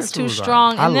smell is too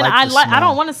strong, and then I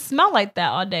don't want to smell like that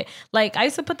all day. Like, I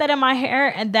used to put that in my hair,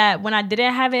 and that when I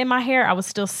didn't have it in my hair, I was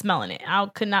still smelling it. I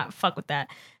could not fuck with that.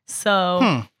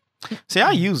 So, see,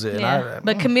 I use it. Yeah.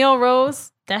 But Camille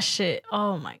Rose, that shit.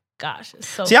 Oh my gosh, it's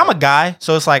so. See, I'm a guy,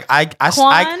 so it's like I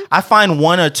find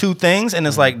one or two things, and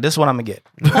it's like, this is what I'm gonna get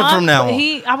from now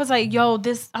on. I was like,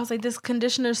 this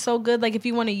conditioner is so good. Like, if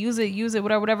you want to use it,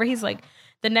 whatever. He's like,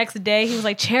 the next day, he was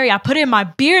like, Cherry, I put it in my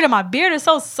beard, and my beard is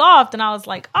so soft. And I was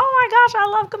like, oh my gosh, I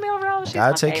love Camille Rose. She's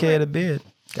Gotta take care of the beard.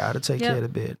 Care of the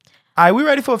beard. All right, we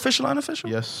ready for official,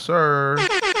 unofficial? Yes, sir.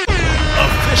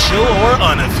 Official or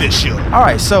unofficial? All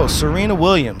right, so Serena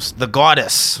Williams, the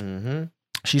goddess.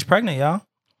 She's pregnant, y'all.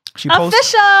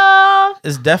 Official.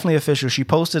 It's definitely official. She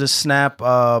posted a snap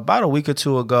about a week or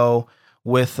two ago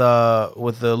with the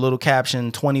little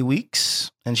caption 20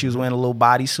 weeks, and she was wearing a little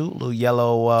bodysuit, a little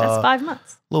yellow. That's 5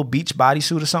 months. Little beach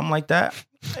bodysuit or something like that.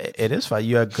 It is fine.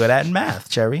 You're good at math,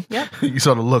 Cherry. Yep. You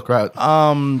saw the look, right?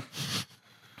 I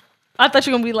thought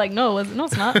you were gonna be like, no,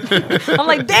 it's not. I'm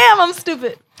like, damn, I'm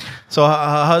stupid. So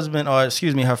her husband, or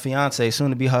excuse me, her fiance, soon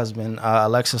to be husband,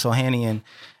 Alexis Ohanian,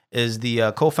 is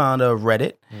the co-founder of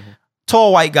Reddit.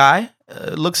 Tall white guy,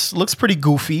 looks pretty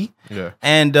goofy. Yeah.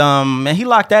 And he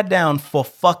locked that down for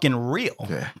fucking real.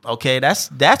 Yeah. Okay,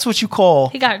 that's what you call.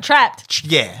 He got trapped.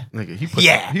 Yeah. Nigga,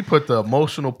 he put the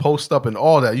emotional post up and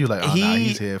all that. You like,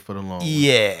 he's here for the long.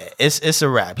 Yeah, it's a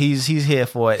wrap. He's here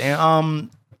for it.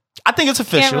 And I think it's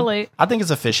official. Can't relate. I think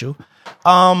it's official.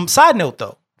 Side note.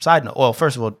 Well,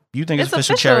 first of all, you think it's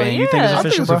official, Cherry, and you think it's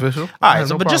official, I think it's official. All right,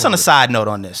 but just on a side note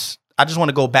on this, I just want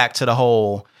to go back to the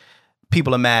whole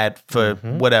people are mad for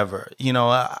whatever. You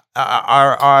know,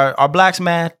 are blacks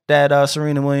mad that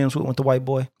Serena Williams went with the white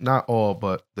boy? Not all,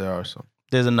 but there are some.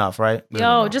 There's enough, right?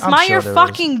 Yo, just mind your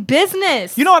fucking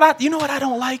business. You know what I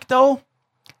don't like though?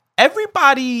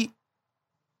 Everybody,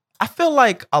 I feel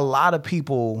like a lot of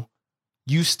people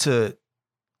used to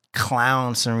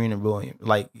clown Serena Williams,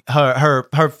 like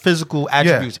her physical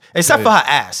attributes, except for her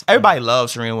ass. Everybody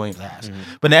loves Serena Williams' ass,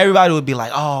 but everybody would be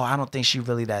like, "Oh, I don't think she's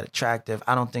really that attractive.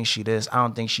 I don't think she this. I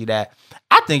don't think she that."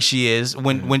 I think she is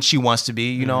when she wants to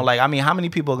be. You know, like I mean, how many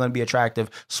people are gonna be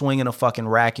attractive swinging a fucking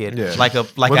racket like an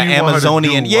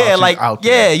Amazonian? Yeah, like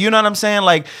you know what I'm saying?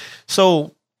 Like,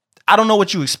 so I don't know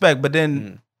what you expect, but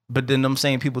then. But then I'm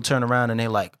saying people turn around and they're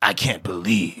like, I can't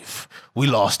believe we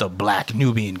lost a black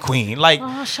Nubian queen. Like,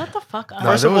 oh, shut the fuck up.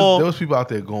 First of all, there was people out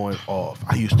there going off.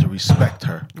 I used to respect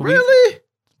her. Really?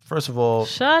 First of all,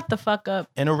 shut the fuck up.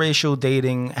 Interracial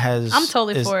dating is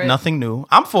for it. Nothing new.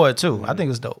 I'm for it too. I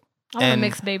think it's dope. I'm a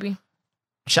mixed baby.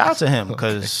 Shout out to him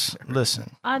because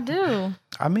listen, I do.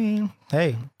 I mean,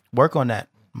 hey, work on that,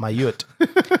 my youth.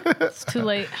 It's too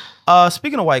late.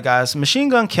 Speaking of white guys, Machine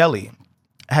Gun Kelly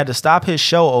had to stop his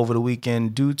show over the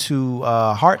weekend due to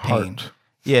heart pain.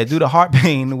 Yeah, due to heart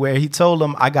pain, where he told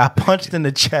him, I got punched in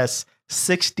the chest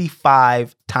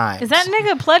 65 times. Is that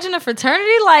nigga pledging a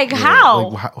fraternity? Like, how?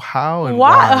 Like, how and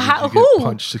why did you get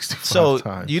punched 65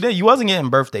 times? You wasn't getting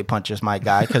birthday punches, my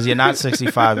guy, because you're not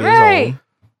 65 years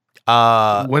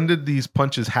old. When did these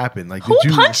punches happen? Like, who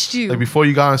punched you? Like before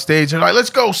you got on stage and like, let's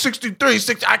go 63,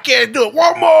 60. I can't do it.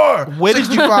 One more. Where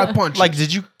 65 punches. Like,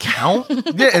 did you count?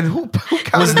 Yeah, and who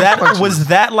counted? Was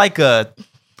that like a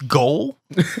goal?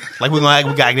 Like we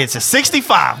gotta get to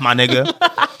 65, my nigga.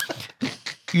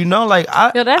 You know, like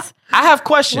I have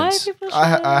questions.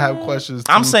 I have questions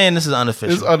too. I'm saying this is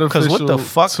unofficial. It's unofficial. Because what the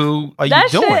fuck are you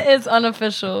that doing? That shit is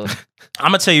unofficial. I'm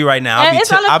gonna tell you right now.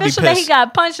 It's unofficial that he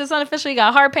got punched. It's unofficial he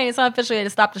got heart pain. It's unofficial he had to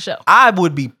stop the show. I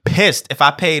would be pissed if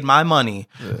I paid my money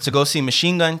to go see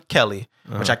Machine Gun Kelly,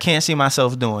 which I can't see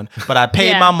myself doing. But I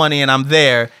paid my money and I'm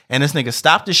there, and this nigga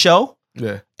stopped the show.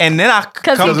 Yeah. And then I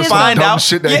come to find out,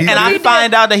 I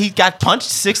find out that he got punched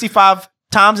 65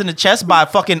 times in the chest by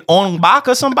fucking Ong Bak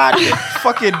or somebody.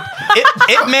 Fucking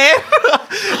it man.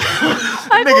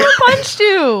 Who punched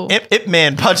you? It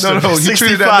man punched him. No, you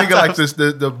treated that nigga like this.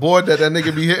 The board that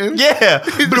nigga be hitting. Yeah.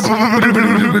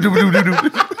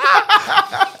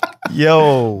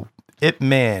 Yo, it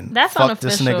man. That's fucked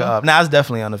unofficial. This nigga up. Nah, it's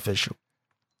definitely unofficial.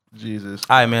 Jesus.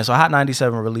 All right, man. So Hot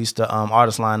 97 released the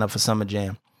artist lineup for Summer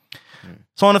Jam.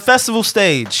 So on the festival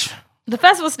stage. The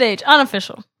festival stage,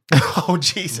 unofficial. Oh,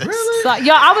 Jesus. Really? So,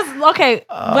 yo, I was, okay,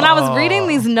 when I was reading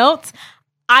these notes,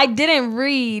 I didn't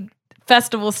read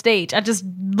festival stage. I just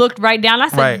looked right down. I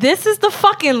said, this is the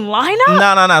fucking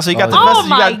lineup? No. So you got the festival. Oh,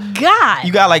 my God.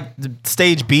 You got like the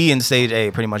stage B and stage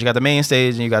A, pretty much. You got the main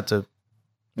stage and you got the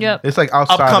it's like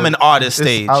outside upcoming artist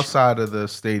stage. Outside of the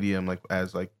stadium, like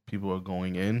as like people are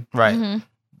going in. Right. Mm-hmm.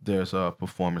 There's a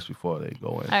performance before they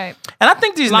go in. All right. And I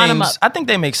think these names, I think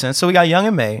they make sense. So we got Young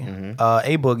and May,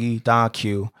 A Boogie, Don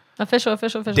Q. Official.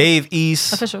 Dave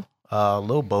East. Official.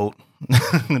 Lil Boat.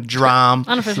 Drum.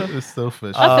 Unofficial. It's still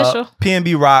official. Official.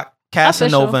 PNB Rock,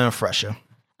 Casanova, and Fresher.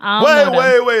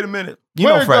 Wait a minute. You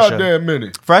know Fresher. Goddamn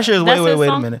minute. Fresher is wait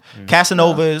a minute.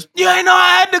 Casanova is, you ain't know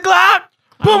I had the Glock.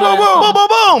 Boom, boom, boom, boom, boom,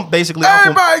 boom. Basically,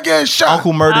 everybody getting shot.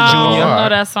 Uncle Murder Jr. I know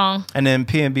that song. And then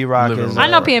PNB Rock is. I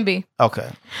know PNB. Okay.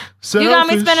 You got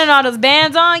me spending all those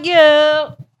bands on you.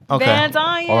 Okay. Bands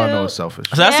on you. All I know is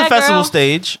Selfish. So that's the festival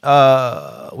stage.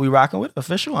 We rocking with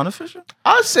official, unofficial?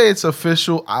 I'd say it's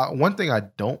official. One thing I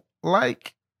don't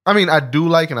like, I mean, I do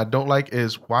like and I don't like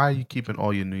is why are you keeping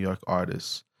all your New York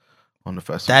artists on the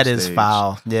festival That stage? is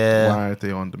foul. Yeah. Why aren't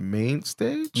they on the main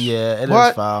stage? Yeah, it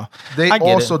is foul. They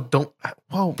also don't.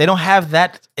 Whoa. They don't have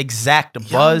that exact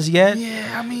buzz yet.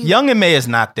 Yeah, I mean, Young and May is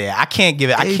not there. I can't give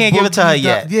it. I can't give it to her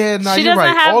yet. Yeah, no, she you're right.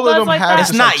 Have all of them like have. that.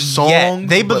 It's not songs, yet.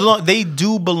 They belong. They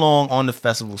do belong on the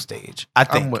festival stage. I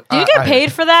think. Do you get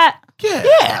paid for that?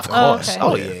 Yeah, of course.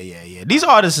 Oh, okay. Yeah. These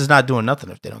artists is not doing nothing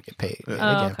if they don't get paid. They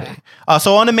get paid.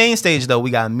 So on the main stage though,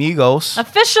 we got Migos.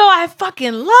 Official. I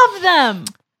fucking love them.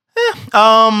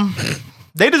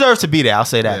 They deserve to be there. I'll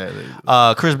say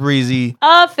that. Chris Breezy.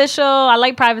 Official. I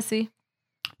like privacy.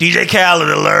 DJ Khaled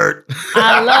alert.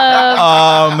 I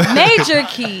love Major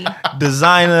Key.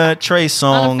 Designer, Trey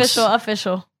Songz.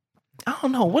 Official. I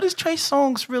don't know. What is Trey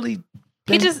Songz really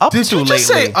Did you just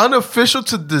say unofficial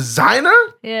to Designer?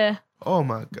 Yeah. Oh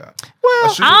my God.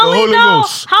 Well, I only know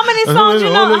how many songs you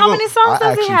know. How many songs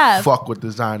does he have? Fuck with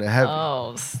Designer heavy.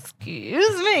 Oh,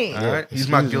 excuse me. All right, he's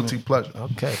my guilty pleasure.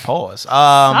 Okay, pause.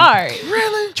 Sorry.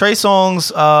 Really? Trey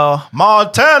Songz,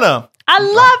 Montana. I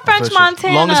love French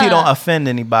Montana. As long as he don't offend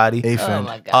anybody. Oh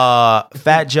my God.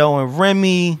 Fat Joe and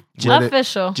Remy.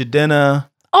 Official. Jadena.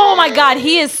 Oh my God,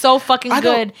 he is so fucking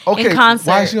good in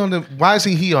concert. Why is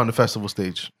he on the festival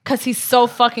stage? Because he's so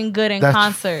fucking good in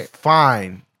concert.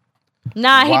 Fine.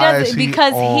 Nah, he Why is doesn't he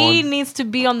because he on- needs to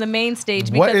be on the main stage.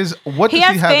 What Because does he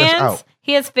has have that's fans. out?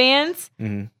 He has fans.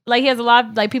 Mhm. Like he has a lot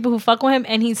of like people who fuck with him,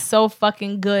 and he's so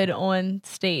fucking good on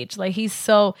stage. Like he's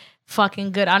so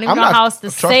fucking good. I don't even know how else to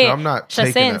trust say me, it. I'm not Should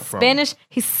I taking say it in that from Spanish?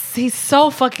 He's so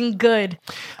fucking good.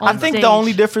 I think the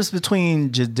only difference between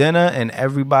Jadena and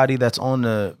everybody that's on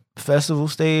the festival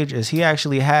stage is he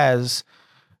actually has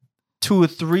 2 or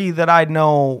 3 that I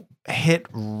know hit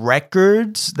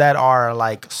records that are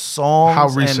like songs. How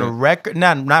recent? And record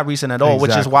not recent at all,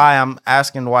 which is Exactly. why I'm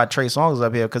asking why Trey Songz is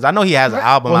up here, because I know he has an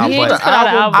album Well, out, he but just put out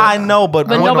an album. I know, but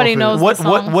But what- nobody knows what's the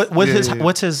songs.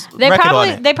 what's his They record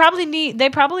on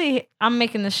probably it? I'm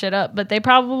making this shit up, but they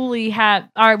probably have,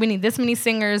 all right, we need this many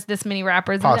singers, this many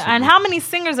rappers. Possibly. And how many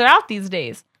singers are out these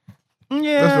days?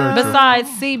 Yeah. That's very true. Besides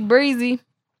C Breezy.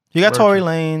 You got Very Tory true.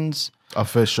 Lanez.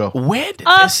 Official. Where did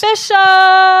this Official.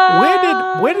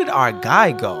 where did our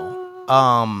guy go?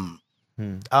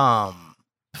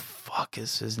 Fuck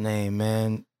is his name,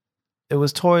 man? It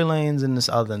was Tory Lanez and this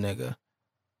other nigga.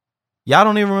 Y'all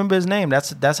don't even remember his name.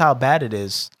 That's how bad it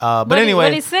is. But anyway,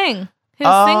 What he sing? He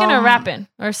was singing or Um, rapping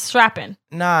or strapping?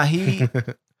 nah, he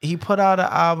put out an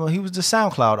album. He was the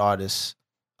SoundCloud artist.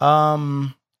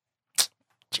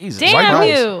 Jesus. White Damn Rose.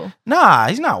 you. Nah,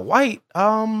 he's not white.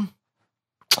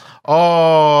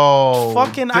 Oh,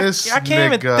 Fucking I this can't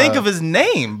even nigga. think of his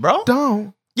name, bro.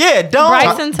 Don't. Yeah, don't.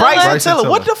 Bryson Tiller? Bryson Bryson Tiller.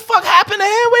 What Tiller. the fuck happened to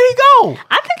him? Where'd he go?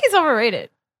 I think he's overrated.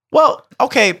 Well,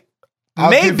 okay.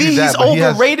 I'll give Maybe you that, he's but he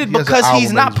has- overrated he has an because he's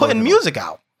album not that he's putting working on. music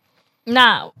out.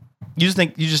 Nah. You just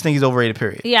think he's overrated,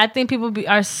 period. Yeah, I think people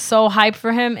are so hyped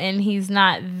for him, and he's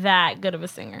not that good of a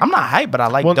singer. I'm not hyped, but I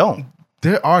like Well, don't.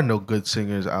 There are no good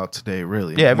singers out today,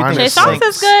 really. Yeah, everything Trey is Songz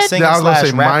is good. singing I was gonna say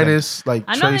slash rapping. minus like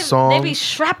I know Trey they Songz. be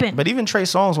strapping. But even Trey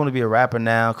Songz want to be a rapper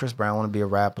now. Chris Brown want to be a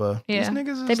rapper. Yeah, These niggas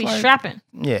is they be like, strapping.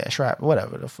 Yeah, strap,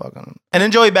 whatever the fuck. And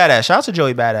then Joey Badass. Shout out to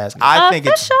Joey Badass. I think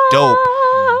it's dope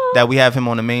that we have him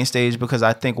on the main stage, because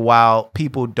I think while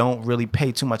people don't really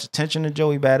pay too much attention to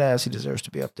Joey Badass, he deserves to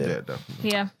be up there. Yeah,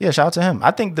 definitely. Yeah. Shout out to him. I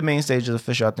think the main stage is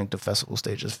official. I think the festival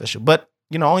stage is official. But,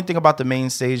 only thing about the main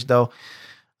stage, though,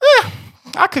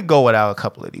 I could go without a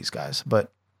couple of these guys.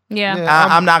 But Yeah.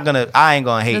 Yeah. I ain't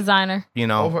gonna hate, Designer.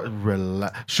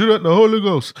 Relax. Shoot up the Holy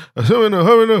Ghost. What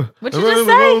you just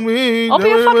say? Open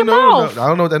your fucking mouth. I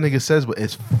don't know what that nigga says, but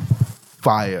it's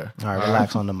fire. All right,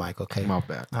 relax on the mic, okay? My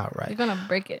bad. All You're right. gonna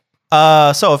break it.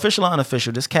 So official or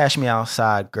unofficial, this Cash Me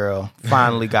Outside girl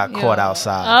finally got caught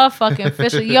outside. Fucking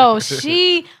official. Yo,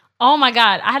 she. Oh my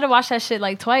god, I had to watch that shit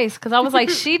like twice because I was like,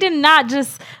 she did not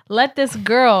just let this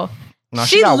girl. No,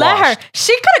 she got let washed. her.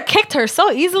 She could have kicked her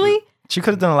so easily, She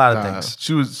could have done a lot of things.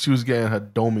 She was getting her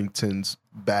Domingtons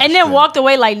back. and then walked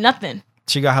away like nothing.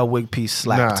 She got her wig piece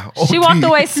slapped. Nah, She OD. walked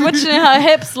away switching her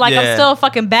hips like I'm Yeah. still a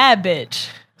fucking bad bitch.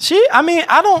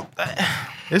 I don't.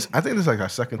 I think this is like her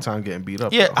second time getting beat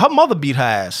up. Yeah, though. her mother beat her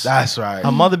ass. That's right.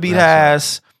 Her mother beat her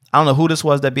ass. I don't know who this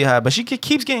was that beat her, but she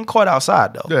keeps getting caught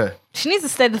outside though. Yeah. She needs to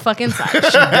stay the fuck inside. She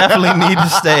definitely need to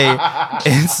stay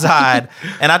inside,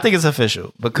 and I think it's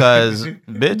official because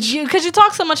bitch, Because you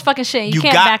talk so much fucking shit, and you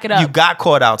can't got back it up. you got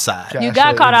caught outside. Yeah. You got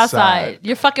Cash caught her outside. inside.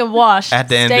 You're fucking washed. At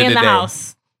the end Stay of in the the day.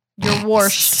 house. You're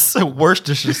washed.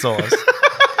 Worcestershire sauce.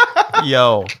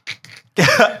 Yo,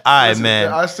 all right,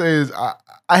 man. I say is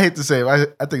I hate to say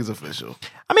it. I think it's official.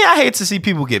 I mean, I hate to see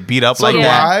people get beat up So like do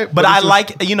that. I, but but I it's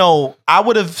like, I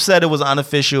would have said it was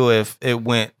unofficial if it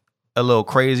went a little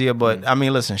crazier. But I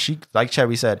mean, listen, she, like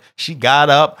Cherry said, she got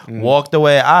up, walked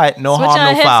away. All right, no Switching harm, her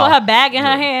no hips foul. with her bag in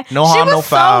her hand. No she harm, was no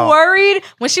foul. so worried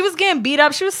when she was getting beat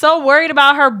up. She was so worried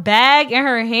about her bag in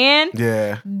her hand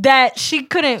Yeah. that she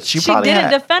couldn't. She probably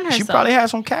didn't had- defend herself. She probably had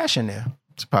some cash in there.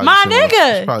 She probably My just didn't wanna- she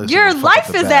nigga, probably just your didn't wanna fuck life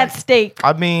up the is bag. at stake.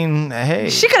 I mean, hey,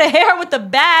 She could have hit her with the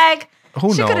bag.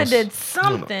 who She could have knows? did Who knows?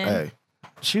 something. Hey.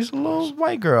 she's a little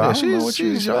white girl. Yeah, I don't know what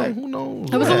you she's young. expect. Who knows?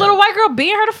 It was Yeah. a little white girl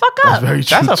beating her the fuck up. That's very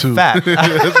true. That's a too. fact.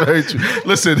 That's very true.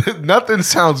 Listen, nothing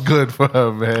sounds good for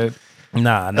her, man.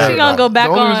 Nah, She gonna go back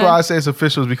The only reason on- why I say it's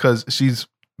official is because she's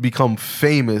become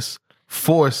famous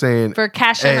for saying for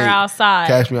cashing her Hey, outside.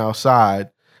 "Cash me outside."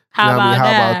 How You know what I mean? about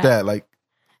How that? about that? Like,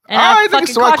 And all I right, nigga, fucking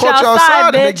so I caught you caught you outside, outside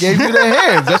and they bitch. gave you the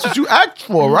hands. That's what you asked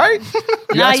for, right?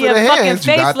 You Now asked for your the fucking hands,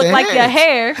 you face got look the like your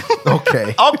hands. hair.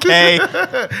 Okay. Okay.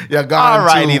 Yeah, gone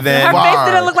Alrighty too then. Her far.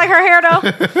 face didn't look like her hair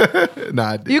though. Nah,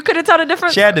 I didn't. You couldn't tell the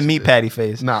difference. She had the meat patty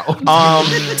face. Nah.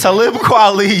 Talib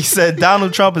Kweli said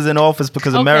Donald Trump is in office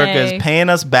because America Okay. is paying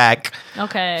us back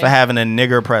Okay, for having a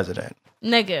nigger president.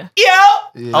 nigga. Yeah.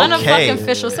 Unfucking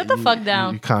official. Sit the fuck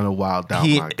down. You kind of wild out,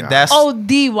 my guy. That's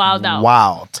OD wild out.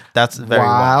 wild. That's very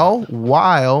wild.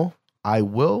 While I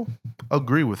will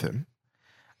agree with him.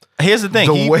 Here's the thing.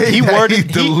 The way he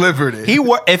delivered it.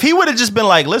 If he would have just been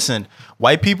like, listen,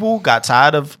 white people got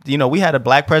tired of, we had a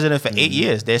black president for 8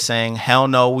 years. They're saying, hell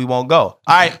no, we won't go. All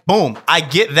right, boom. I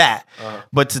get that.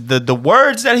 But the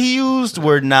words that he used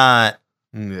were not,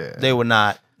 they were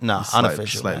not,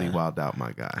 unofficial. Slightly wild out,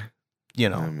 my guy.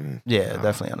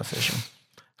 Definitely unofficial.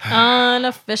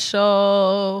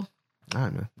 Unofficial. All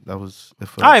right, man. That was it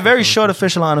for all right. Very short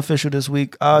official, unofficial this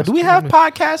week. Do we have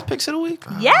podcast picks of the week?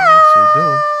 Yeah. Yes, we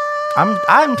do.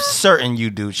 I'm certain you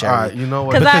do, Cherry. All right, you know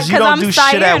what? Because you don't I'm do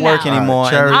Sire shit at work now. anymore.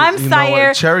 Right, Cherry, I'm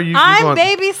Sire. Cherry, I'm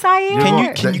baby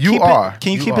Sire. Can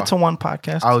you keep it to one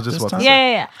podcast? I was just about to say.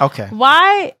 Yeah. Okay.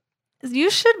 Why?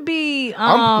 You should be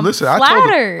listen,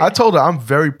 flattered. I told her I'm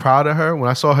very proud of her.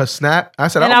 When I saw her snap, I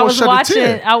said, and I almost shed a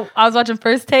tear. I was watching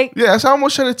First Take. Yeah, I said, I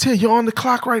almost shed a tear. You're on the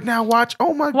clock right now. Watch.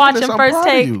 Oh my Watching goodness, First I'm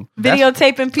proud Take, of you.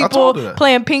 videotaping people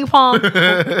playing ping pong.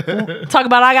 Talk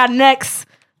about I got next.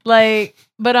 But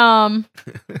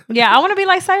yeah, I want to be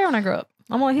like Sire when I grow up.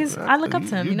 I look up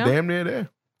to him, Damn near there.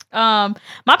 My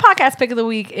podcast pick of the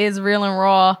week is Real and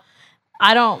Raw.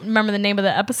 I don't remember the name of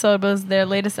the episode, but it was their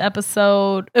latest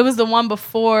episode. It was the one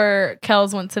before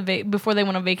Kels went to before they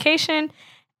went on vacation,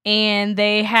 and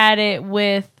they had it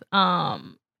with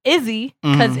Izzy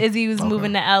because Izzy was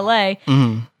moving to LA.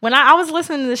 When I was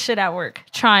listening to this shit at work,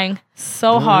 trying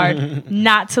so hard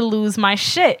not to lose my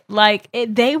shit.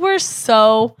 They were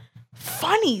so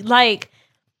funny.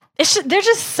 They're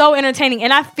just so entertaining.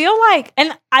 And I feel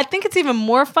and I think it's even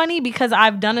more funny because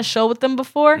I've done a show with them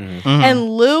before. And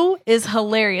Lou is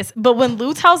hilarious. But when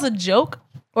Lou tells a joke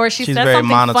or she says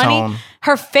something funny,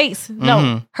 her face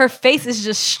is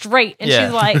just straight. And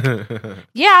she's like,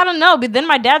 yeah, I don't know. But then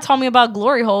my dad told me about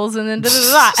glory holes and then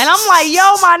da-da-da-da. And I'm like,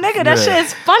 yo, my nigga, that shit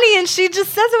is funny. And she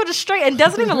just says it with a straight and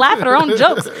doesn't even laugh at her own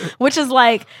jokes, which is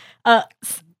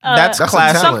that's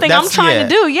classic. Something I'm trying to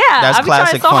do. Yeah, I've been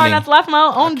trying so hard not to laugh at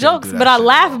my own jokes, but I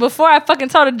laugh before I fucking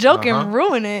tell the joke and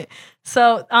ruin it.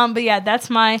 So, but yeah,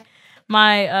 that's my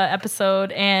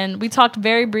episode, and we talked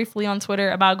very briefly on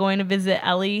Twitter about going to visit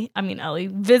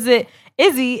visit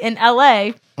Izzy in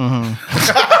LA.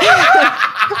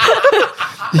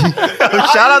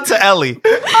 Shout out to Ellie.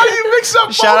 How do you mix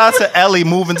up? Shout out to Ellie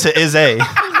moving to Izzy.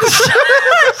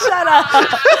 Shut up.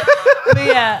 But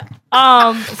yeah.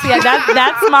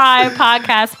 That's my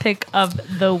podcast pick of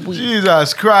the week.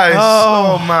 Jesus Christ.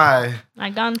 Oh my. I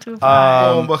gone too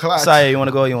far. Saya, you want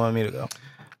to go or you want me to go?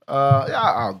 Yeah,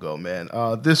 I'll go, man.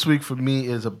 This week for me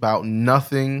is about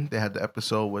nothing. They had the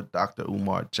episode with Dr.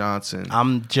 Umar Johnson.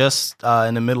 I'm just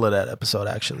in the middle of that episode,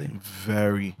 actually.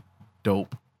 Very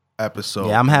dope episode.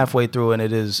 Yeah, I'm halfway through and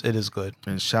it is good.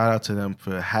 And shout out to them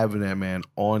for having that man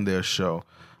on their show.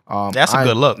 That's a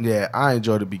good look. Yeah, I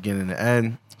enjoyed the beginning and the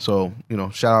end. So,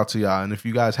 shout out to y'all. And if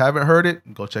you guys haven't heard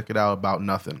it, go check it out, About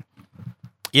Nothing.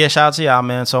 Yeah, shout out to y'all,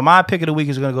 man. So my pick of the week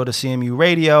is going to go to CMU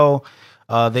Radio.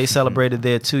 They celebrated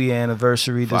their 2-year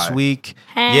anniversary this week.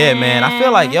 Yeah, man. I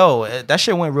feel like, that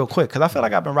shit went real quick because I feel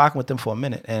like I've been rocking with them for a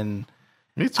minute. And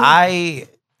me too. I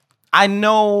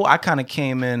know I kind of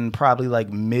came in probably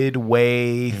like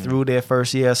midway through their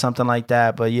first year or something like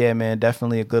that. But yeah, man,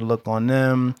 definitely a good look on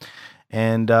them.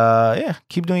 And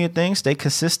keep doing your thing. Stay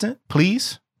consistent,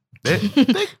 please. They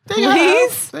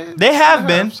have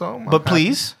been, but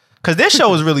please, because their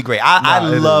show is really great. I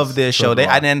love their show.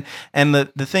 And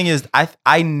the thing is,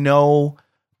 I know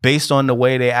based on the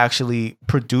way they actually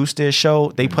produce their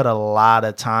show, they put a lot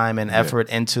of time and effort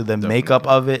into the makeup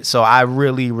of it. So I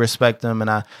really respect them,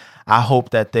 and I hope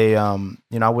that they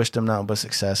I wish them nothing but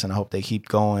success, and I hope they keep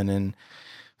going and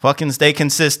fucking stay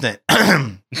consistent.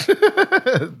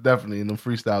 Definitely, and the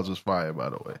freestyles was fire,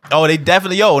 by the way. Oh, they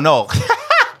definitely.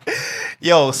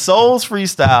 Yo, Soul's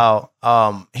freestyle,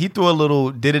 he threw a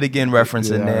little Did It Again reference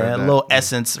in there, a little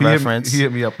Essence reference. He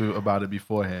hit me up about it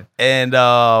beforehand. And,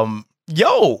 Cortland,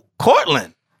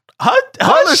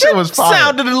 her shit was fire.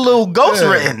 Sounded a little ghost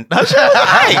written. Her shit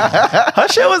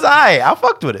was aight. I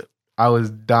fucked with it. I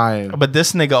was dying. But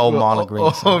this nigga, Marlon Green.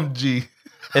 OMG.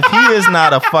 If he is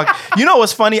not a fuck, you know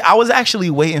what's funny? I was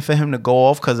actually waiting for him to go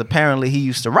off because apparently he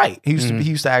used to write. He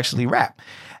used to actually rap.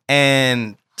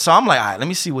 And so I'm like, all right, let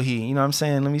me see what he,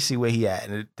 let me see where he at.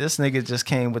 And this nigga just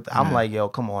came with, I'm like, yo,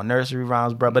 come on, nursery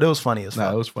rhymes, bro. But it was funny as fuck.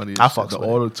 Nah, it was funny. I fucked with it. The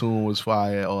auto-tune was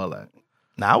fire, all that.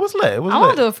 Nah, it was lit. It was I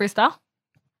want to do a freestyle.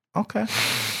 Okay.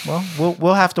 Well,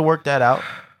 we'll have to work that out.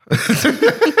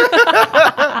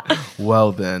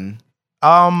 Well then.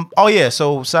 Oh yeah.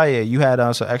 So Saya, you had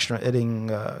some extra editing.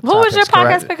 What was your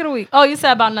podcast pick of the week? Oh, you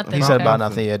said About Nothing. He said About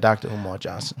Nothing. Yeah, Dr. Umar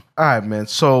Johnson. All right, man.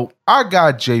 So our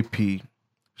guy JP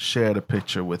shared a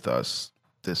picture with us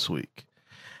this week,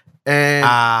 and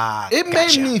it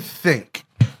made me think.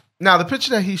 Now, the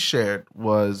picture that he shared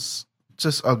was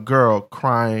just a girl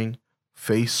crying,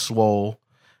 face swole,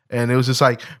 and it was just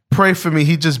like, pray for me,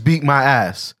 he just beat my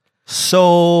ass.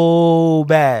 So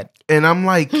bad. And I'm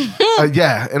like,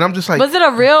 yeah. And I'm just like, was it a?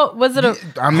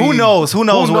 I mean, who knows? Who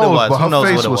knows what it was? But Who knows her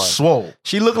face what it was swole.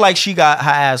 She looked like she got her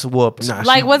ass whooped. Nah,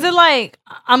 Like, was it like?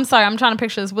 I'm sorry, I'm trying to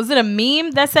picture this. Was it a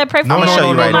meme that said "Pray for me"? I'm gonna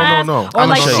show you right now. No. Or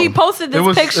like she you. posted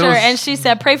this picture and she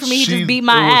said, "Pray for me." He just beat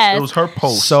my ass. It was her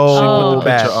post. So she put the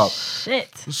bad. picture up.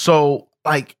 Shit. So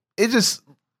like,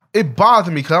 it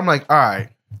bothered me because I'm like, all right.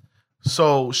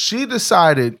 So she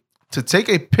decided to take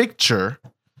a picture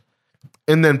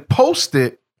and then post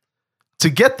it to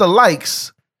get the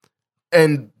likes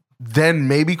and then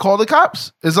maybe call the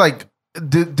cops. It's like,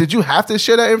 did you have to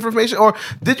share that information, or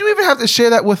did you even have to share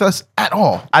that with us at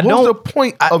all? What was the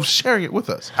point of sharing it with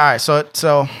us? All right,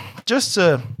 so just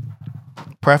to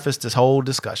preface this whole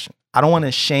discussion, I don't want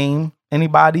to shame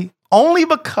anybody, only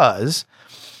because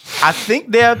I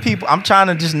think there are people. I'm trying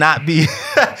to just not be.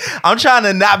 I'm trying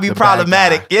to not be the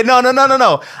problematic. Yeah,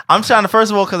 no. I'm trying to,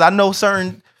 first of all, because I know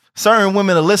certain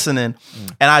women are listening,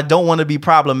 and I don't want to be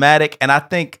problematic. And I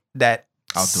think that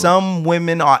some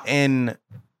women are in,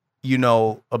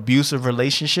 abusive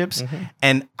relationships,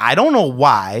 and I don't know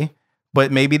why,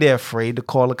 but maybe they're afraid to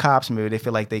call the cops. Maybe they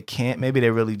feel like they can't. Maybe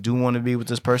they really do want to be with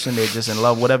this person. They're just in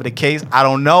love. Whatever the case, I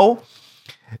don't know.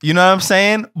 You know what I'm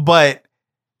saying? But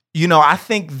I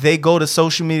think they go to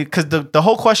social media because the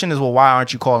whole question is, well, why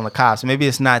aren't you calling the cops? Maybe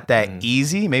it's not that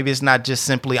easy. Maybe it's not just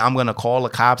simply, I'm going to call the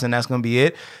cops and that's going to be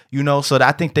it. So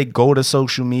I think they go to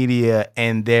social media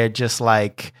and they're just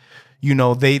like,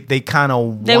 they kind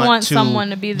of want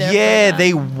someone to be there. Yeah,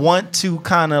 they want to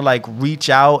kind of like reach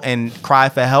out and cry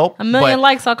for help. 1 million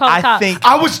likes, I'll call the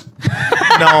cops.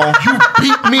 No, you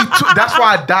beat me too. That's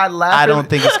why I died laughing. I don't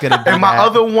think it's gonna be. And my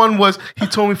other one was, he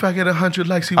told me if I get 100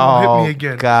 likes, he won't hit me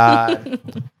again. God,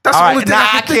 that's the only thing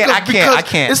I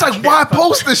can't. It's like, why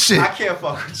post this shit? I can't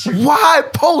fuck with you. Why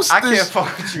post this? I can't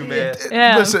fuck with you, man.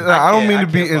 Yeah. Listen, I don't mean to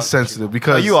be insensitive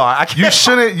because you are. You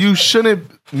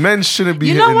shouldn't. Men shouldn't be.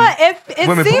 You know what? It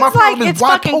women. seems like it's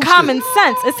fucking common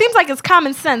sense. It seems like it's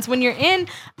common sense when you're in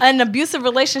an abusive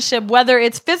relationship, whether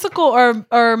it's physical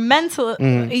or mental,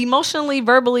 emotionally,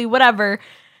 verbally, whatever.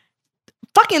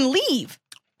 Fucking leave.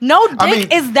 No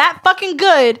dick is that fucking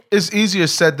good. It's easier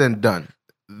said than done.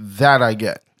 That I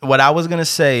get. What I was gonna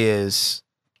say is,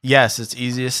 yes, it's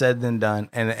easier said than done,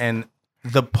 and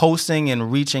the posting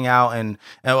and reaching out and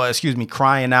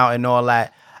crying out and all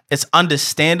that, it's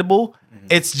understandable.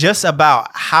 It's just about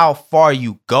how far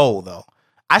you go, though.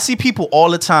 I see people all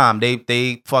the time.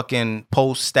 They fucking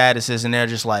post statuses and they're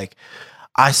just like,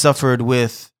 I suffered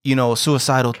with,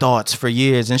 suicidal thoughts for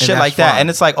years and shit like that.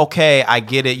 And it's like, okay, I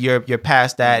get it. You're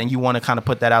past that and you want to kind of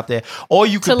put that out there. Or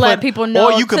you could let people know.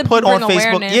 Or you could put on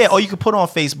Facebook. Awareness. Yeah, or you could put on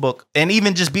Facebook and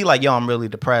even just be like, yo, I'm really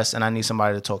depressed and I need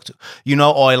somebody to talk to.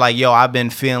 Or like, yo, I've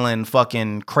been feeling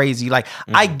fucking crazy. Like,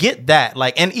 I get that.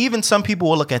 Like, and even some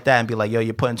people will look at that and be like, yo,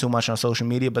 you're putting too much on social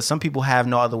media, but some people have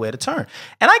no other way to turn.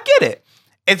 And I get it.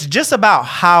 It's just about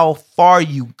how far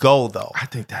you go, though. I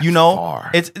think that's far.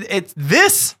 It's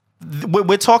this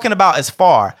we're talking about as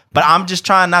far, but I'm just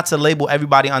trying not to label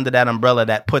everybody under that umbrella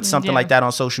that puts something like that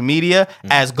on social media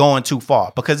as going too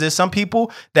far. Because there's some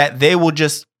people that they will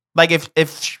just, like, if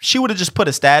she would have just put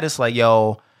a status like,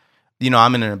 yo,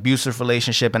 I'm in an abusive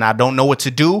relationship and I don't know what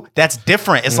to do, that's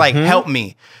different. It's like, help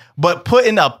me. But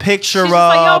putting a picture She's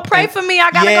up, like, yo, pray for me. I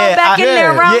gotta go back in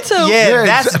there round two. Yeah,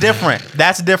 that's different.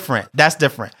 That's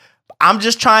different. I'm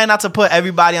just trying not to put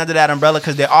everybody under that umbrella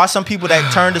because there are some people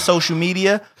that turn to social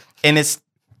media and it's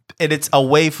a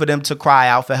way for them to cry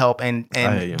out for help and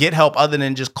get help other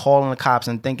than just calling the cops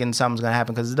and thinking something's gonna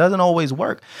happen, because it doesn't always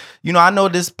work. I know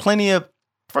there's plenty of.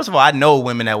 First of all, I know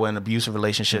women that were in abusive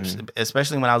relationships,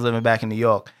 especially when I was living back in New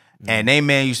York, and they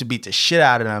man used to beat the shit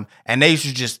out of them, and they used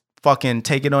to just fucking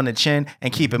take it on the chin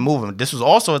and keep it moving. This was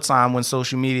also a time when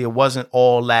social media wasn't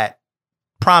all that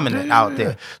prominent out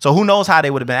there. So who knows how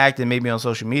they would have been acting maybe on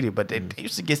social media, but they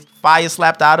used to get fire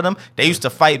slapped out of them. They used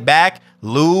to fight back,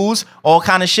 lose, all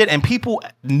kind of shit. And people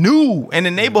knew in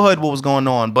the neighborhood what was going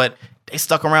on, but they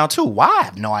stuck around too. Why? I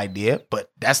have no idea,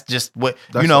 but that's just what,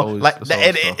 but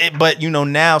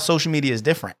now social media is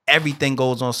different. Everything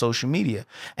goes on social media.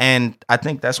 And I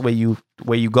think that's where you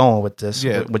going with this,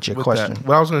 with your question.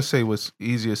 What I was going to say was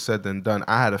easier said than done.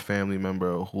 I had a family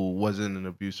member who was in an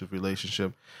abusive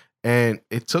relationship, and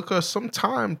it took us some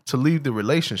time to leave the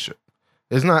relationship.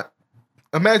 It's not,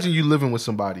 imagine you living with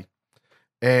somebody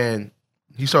and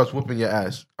he starts whooping your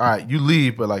ass. All right, you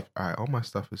leave, but like, all right, all my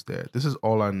stuff is there. This is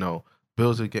all I know.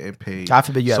 Bills are getting paid. God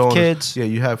forbid you have kids. Yeah,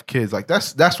 you have kids. Like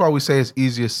that's why we say it's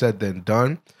easier said than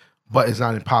done. but it's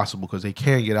not impossible because they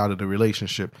can get out of the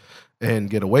relationship and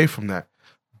get away from that.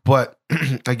 But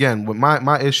again, what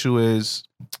my issue is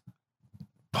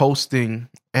posting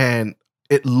and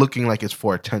it looking like it's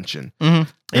for attention. Mm-hmm.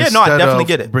 Yeah, no, I definitely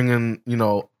get it. Bringing,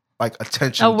 like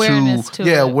attention awareness to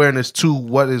it. Awareness to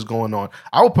what is going on.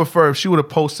 I would prefer if she would have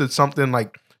posted something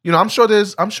like, I'm sure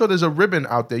there's a ribbon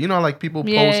out there. Like people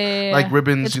post like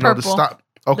ribbons, it's to purple. stop.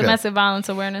 Okay. Domestic violence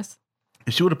awareness.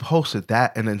 If she would have posted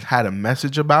that and then had a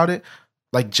message about it,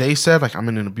 like Jay said, like I'm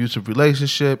in an abusive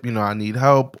relationship, I need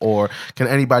help, or can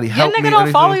anybody help me? Your nigga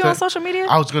don't follow you on social media?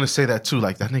 I was gonna say that too.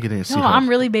 Like that nigga didn't see her. I'm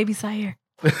really baby Sire.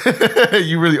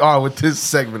 You really are with this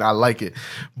segment. I like it.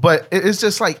 But it's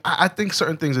just like, I think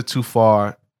certain things are too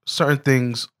far. Certain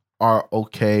things are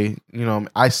okay.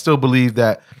 I still believe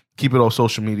that keep it on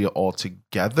social media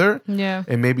altogether. Yeah.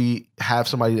 And maybe have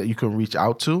somebody that you can reach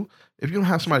out to. If you don't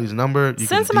have somebody's number, you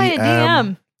send can somebody a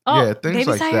DM. Oh, yeah, things baby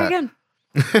like Sire that. again.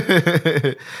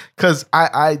 Because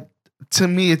to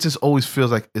me, it just always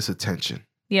feels like it's attention.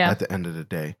 Yeah. At the end of the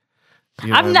day.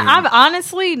 I've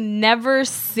honestly never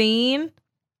seen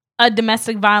a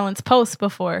domestic violence post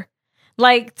before.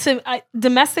 Like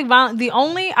domestic violence,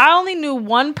 I only knew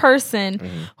one person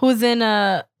who's in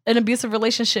an abusive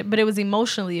relationship, but it was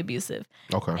emotionally abusive.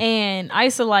 Okay. And I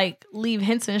used to like leave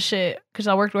hints and shit because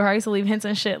I worked with her. I used to leave hints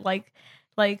and shit like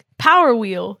Power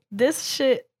Wheel. This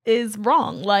shit is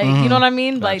wrong. Like, you know what I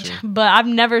mean? Gotcha. Like, but I've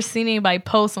never seen anybody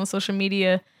post on social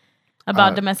media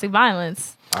about domestic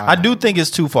violence. I do think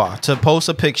it's too far to post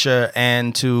a picture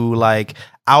and to like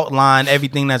outline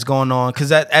everything that's going on.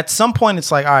 Because at some point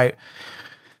it's like, all right,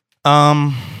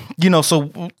 so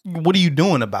what are you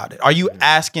doing about it? Are you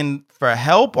asking for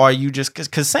help, or are you just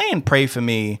because saying pray for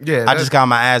me? Yeah, I just got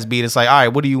my ass beat. It's like, all right,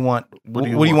 what do you want? What do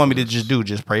you want me to just do?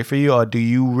 Just pray for you, or do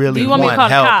you really want me to call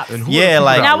the help? cops? Yeah,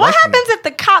 like now what happens if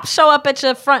the cops show up at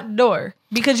your front door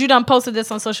because you done posted this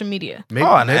on social media? Maybe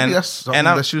that's something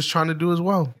that she was trying to do as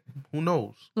well. Who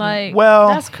knows? Like, well,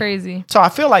 that's crazy. So I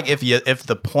feel like if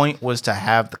the point was to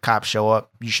have the cops show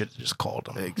up, you should have just called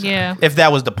them. Exactly. Yeah. If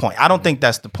that was the point. I don't think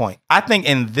that's the point. I think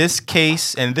in this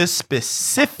case, in this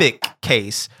specific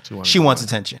case, she wants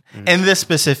attention. Mm-hmm. In this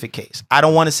specific case. I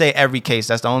don't want to say every case.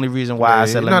 That's the only reason why I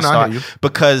said let me start.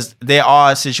 Because there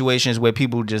are situations where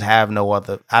people just have no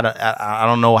other, I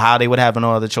don't know how they would have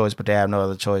no other choice, but they have no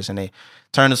other choice. And they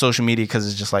turn to social media because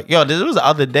it's just like, yo, this was the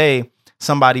other day.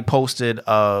 Somebody posted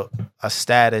a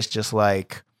status just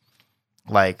like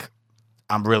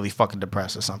I'm really fucking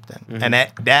depressed or something. Mm-hmm. And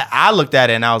that I looked at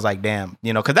it and I was like, damn,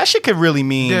 because that shit could really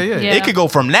mean it could go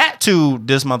from that to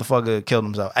this motherfucker killed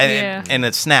himself and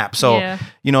it snapped. So,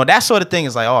 that sort of thing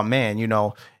is like, oh man,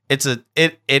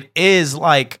 it is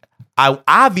like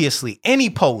obviously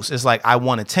any post is like I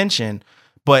want attention,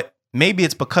 but maybe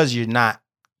it's because you're not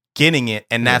getting it,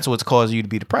 and that's what's causing you to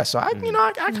be depressed. So I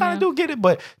kind of do get it,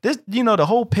 but this, the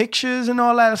whole pictures and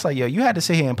all that, it's like, yo, you had to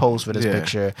sit here and pose for this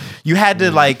picture. You had to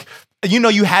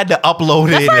you had to upload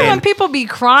That's it. That's like when people be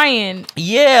crying.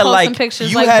 Yeah, like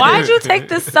pictures. Like, why'd you take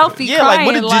this selfie? Yeah,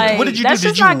 crying? What did you do?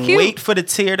 Did you wait for the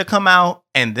tear to come out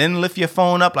and then lift your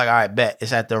phone up? Like, all right, bet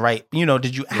it's at the right.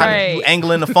 Did you you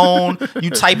angling the phone? You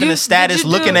typing the status,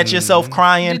 looking at yourself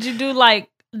crying? Did you do like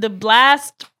the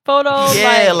blast photos?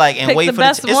 Yeah, and wait for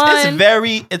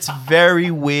it's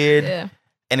very weird. Yeah.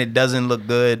 And it doesn't look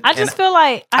good. I just feel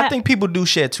like I think people do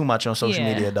share too much on social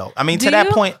media, though. I mean, to that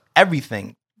point,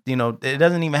 everything. It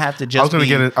doesn't even have to just. I was gonna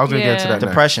get into that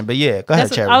depression, but yeah, go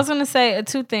ahead, Cherry. I was gonna say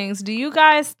two things. Do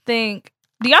y'all think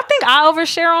I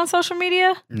overshare on social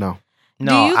media? No,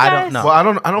 I don't know.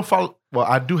 Well, I don't follow. Well,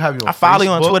 I do have you on I follow Facebook.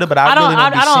 you on Twitter, but I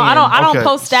don't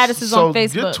post statuses on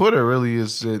Facebook. Your Twitter really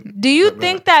is. Do you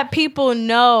think that people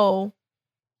know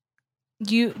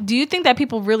you? Do you think that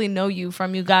people really know you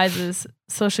from you guys'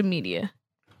 social media?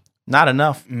 Not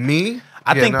enough. Me?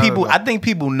 I think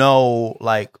people know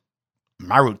like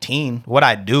my routine, what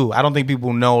I do. I don't think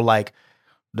people know like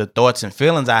the thoughts and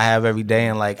feelings I have every day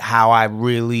and like how I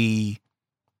really.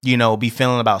 Be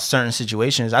feeling about certain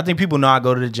situations. I think people know I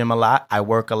go to the gym a lot, I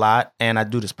work a lot, and I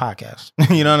do this podcast.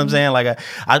 You know what I'm saying? Like,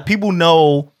 people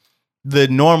know the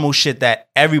normal shit that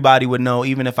everybody would know,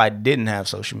 even if I didn't have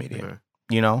social media.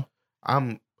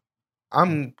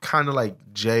 I'm kind of like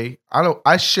Jay.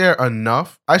 I share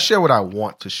enough. I share what I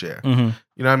want to share. Mm-hmm.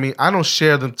 You know what I mean? I don't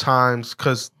share them times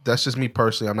because that's just me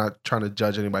personally. I'm not trying to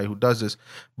judge anybody who does this,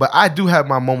 but I do have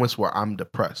my moments where I'm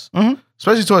depressed,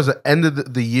 especially towards the end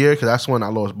of the year because that's when I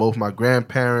lost both my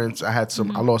grandparents. I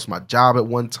lost my job at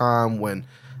one time when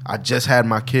I just had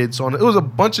my kids. So it was a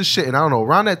bunch of shit, and I don't know.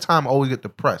 Around that time, I always get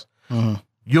depressed. Mm-hmm.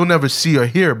 You'll never see or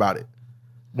hear about it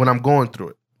when I'm going through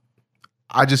it.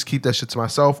 I just keep that shit to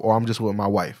myself, or I'm just with my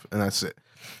wife, and that's it.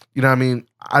 You know what I mean?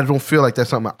 I don't feel like that's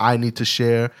something I need to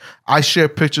share. I share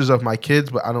pictures of my kids,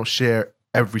 but I don't share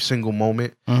every single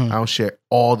moment. I don't share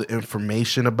all the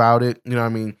information about it. You know what I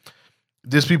mean?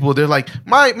 There's people, they're like,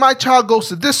 my child goes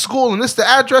to this school and this the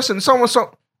address and so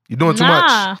on. You're doing too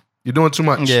much. You're doing too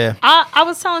much. Yeah. I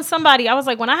was telling somebody, I was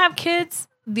like, when I have kids,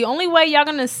 the only way y'all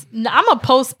gonna, I'm gonna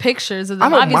post pictures of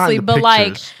them, obviously, but pictures.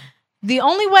 Like, the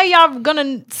only way y'all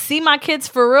gonna see my kids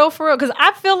for real, because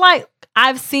I feel like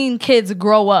I've seen kids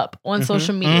grow up on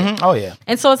social media. Oh, yeah.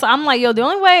 And so I'm like, yo, the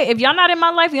only way, if y'all not in my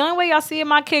life, the only way y'all see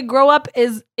my kid grow up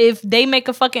is if they make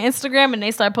a fucking Instagram and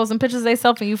they start posting pictures of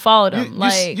themselves and you follow them.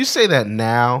 You say that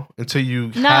now until you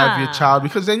have your child,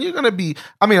 because then you're going to be,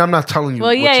 I mean, I'm not telling you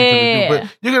what you're going to do,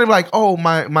 but you're going to be like, oh,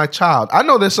 my child. I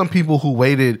know there's some people who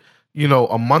waited,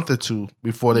 a month or two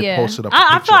before they posted up a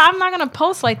picture. I thought I'm not gonna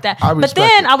post like that. But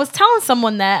then I was telling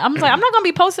someone that I'm like, I'm not gonna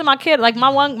be posting my kid. Like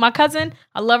my cousin,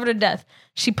 I love her to death.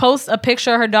 She posts a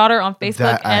picture of her daughter on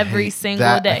Facebook every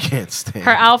single day. I can't stand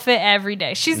her outfit every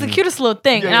day. She's the cutest little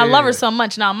thing, and I love her so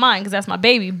much. Not mine, because that's my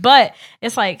baby. But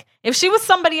it's like, if she was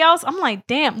somebody else, I'm like,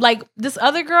 damn. Like this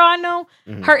other girl I know,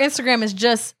 her Instagram is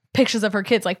just pictures of her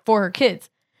kids, like for her kids.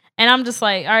 And I'm just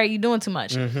like, all right, you're doing too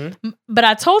much. But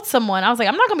I told someone, I was like,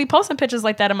 I'm not going to be posting pictures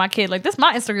like that of my kid. Like, this is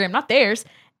my Instagram, not theirs.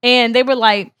 And they were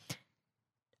like,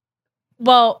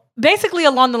 well, basically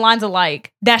along the lines of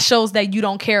like, that shows that you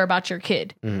don't care about your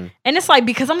kid. And it's like,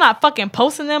 because I'm not fucking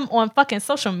posting them on fucking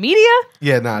social media?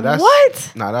 Yeah, that's...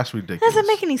 What? That's ridiculous. That doesn't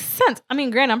make any sense. I mean,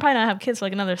 granted, I'm probably not going to have kids for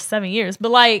like another 7 years. But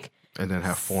like... And then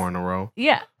have 4 in a row?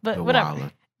 Yeah, but whatever.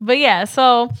 Wildin'. But yeah,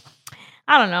 so,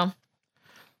 I don't know.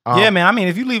 Yeah, man. I mean,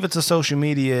 if you leave it to social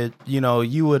media,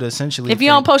 you would essentially. If you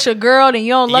don't post your girl, then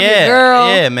you don't love your girl.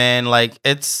 Yeah, man. Like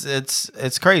it's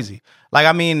crazy. Like,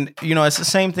 I mean, it's the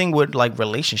same thing with like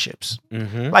relationships.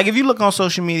 Like, if you look on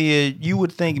social media, you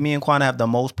would think me and Quan have the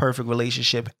most perfect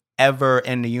relationship ever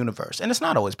in the universe, and it's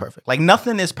not always perfect. Like,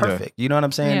 nothing is perfect. You know what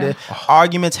I'm saying? Yeah.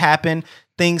 Arguments happen,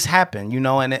 things happen.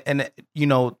 And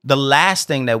the last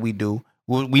thing that we do.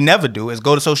 We never do is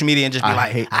go to social media and just be I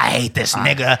hate this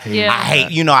nigga. I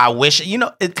hate, I wish,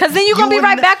 because then you're going to be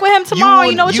right back with him tomorrow.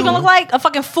 You know what you're going to look like? A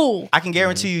fucking fool. I can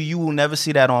guarantee you will never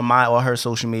see that on my or her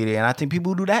social media. And I think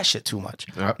people do that shit too much.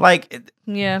 Yep. Like,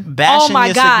 bashing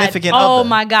your significant other. Oh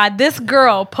my God. This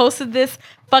girl posted this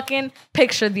fucking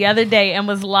picture the other day and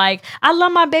was like, I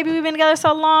love my baby. We've been together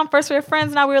so long. First we were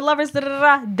friends, now we were lovers.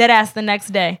 Dead ass the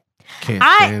next day. Can't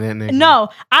stand that nigga. No,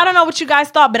 I don't know what you guys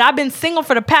thought, but I've been single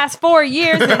for the past 4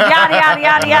 years and yada, yada,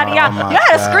 yada, yada, yada. You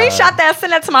had a screenshot that I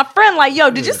sent that to my friend, like,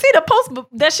 yo, did you see the post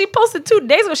that she posted 2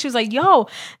 days ago? She was like, yo,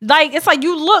 like, it's like,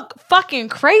 you look fucking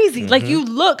crazy. Like, you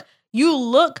look,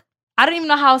 I don't even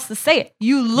know how else to say it.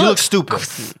 You look stupid.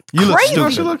 You look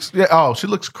stupid. She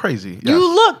looks crazy. Yes.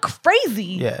 You look crazy.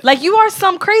 Yeah. Like, you are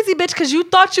some crazy bitch because you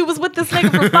thought you was with this nigga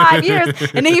for 5 years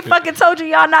and then he fucking told you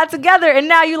y'all not together and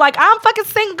now you like, I'm fucking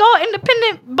single,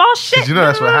 independent, boss shit.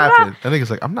 That's what happened. That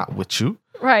nigga's like, I'm not with you.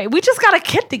 Right. We just got a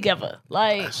kid together.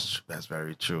 Like, that's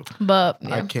very true. But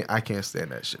yeah. I can't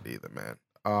stand that shit either,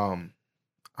 man.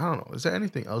 I don't know. Is there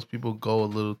anything else people go a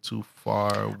little too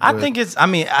far with? I think it's, I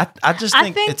just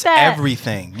think it's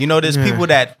everything. There's people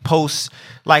that post,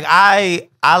 like, I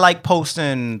like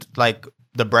posting, like,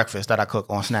 the breakfast that I cook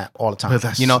on Snap all the time.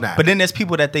 Snap. But then there's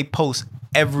people that they post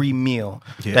every meal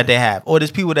that they have. Or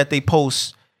there's people that they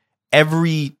post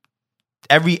everything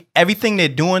they're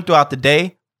doing throughout the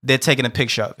day, they're taking a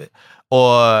picture of it.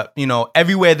 Or,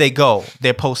 everywhere they go,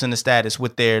 they're posting the status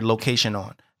with their location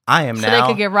on. I am now they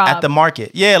could get robbed. at the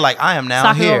market. Yeah, like, I am now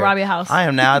Soccer here. will rob your house. I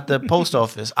am now at the post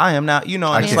office. I am now,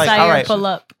 and it's like, all right, pull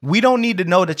up. We don't need to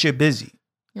know that you're busy.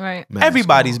 Right. Man,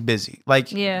 everybody's busy.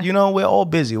 Like, yeah. We're all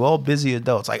busy. We're all busy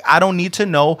adults. Like, I don't need to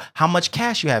know how much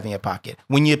cash you have in your pocket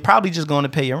when you're probably just going to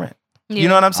pay your rent. Yeah. You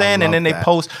know what I'm saying? And then they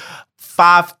post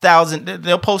 5,000.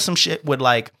 They'll post some shit with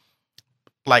like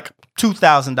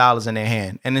 $2,000 in their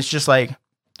hand. And it's just like,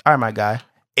 all right, my guy,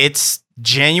 it's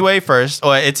January 1st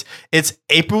or it's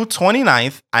April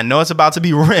 29th. I know it's about to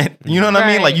be rent. You know what I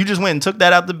mean? Like, you just went and took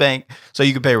that out the bank so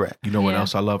you could pay rent. You know what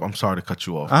else I love? I'm sorry to cut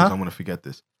you off because I'm going to forget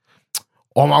this.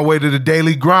 On my way to the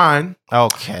daily grind.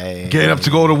 Okay. Getting up to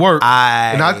go to work.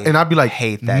 I'd be like,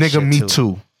 hate that nigga, shit me too.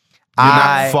 too. You're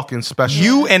not fucking special.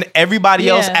 You and everybody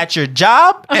else at your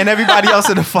job and everybody else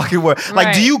in the fucking world.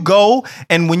 Like, do you go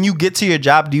and when you get to your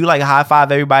job, do you like high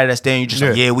five everybody that's there and you just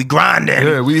like, yeah, we grinding.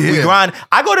 Yeah, we grind.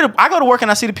 I go to work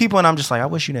and I see the people and I'm just like, I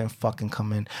wish you didn't fucking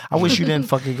come in. I wish you didn't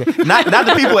fucking get not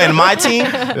the people in my team,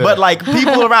 but like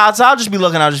people around. So I'll just be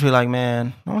looking, I'll just be like,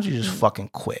 man, why don't you just fucking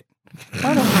quit?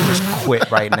 Why don't you just quit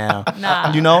right now?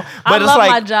 Nah. But I love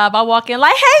my job. I walk in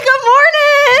like, hey, good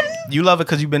morning. You love it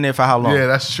because you've been there for how long? Yeah,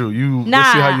 that's true.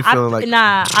 Let's see how you feeling.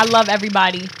 I love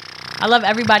everybody. I love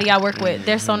everybody I work with.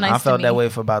 They're so nice to me. I felt that way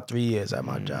for about 3 years at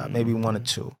my job. Maybe 1 or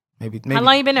 2. Maybe how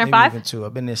long you been there? 5? Even 2.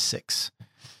 I've been there 6.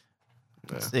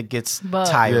 Yeah. It gets but,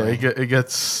 tiring. Yeah, it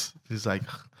gets. It's like.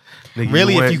 Nigga,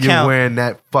 really, if you count, you're wearing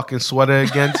that fucking sweater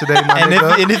again today, my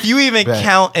nigga. If you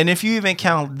even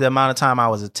count the amount of time I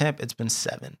was a temp, it's been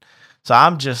 7. So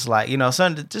I'm just like,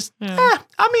 something just.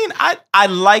 I mean, I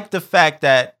like the fact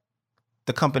that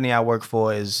the company I work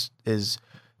for is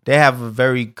they have a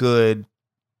very good.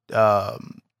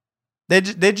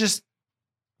 They're just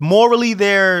morally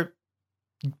they're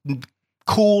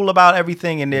cool about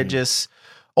everything, and they're just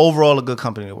overall a good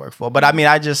company to work for. But I mean,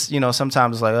 I just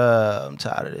sometimes it's like I'm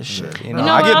tired of this shit.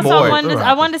 I get bored.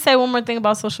 I wanted to say one more thing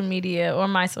about social media or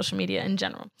my social media in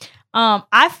general.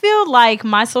 I feel like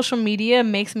my social media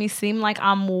makes me seem like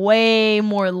I'm way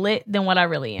more lit than what I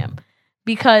really am.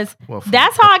 Because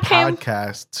that's how I came.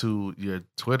 Podcast to your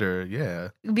Twitter, yeah.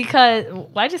 Because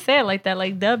why'd you say it like that?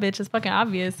 Like, duh, bitch, it's fucking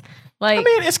obvious. Like, I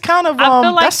mean, it's kind of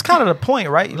that's kind of the point,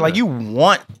 right? Like, you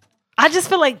want. I just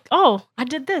feel like, oh, I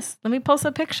did this. Let me post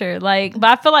a picture. Like,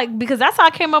 but I feel like because that's how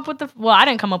I came up with I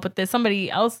didn't come up with this. Somebody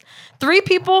else, 3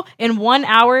 people in 1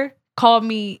 hour called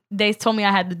me. They told me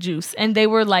I had the juice, and they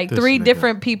were like 3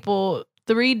 different people,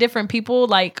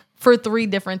 like for 3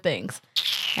 different things.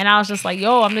 And I was just like,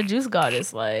 yo, I'm the juice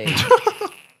goddess. Like,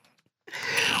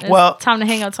 well, time to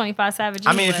hang out 25 Savage.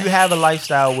 I mean, if you have a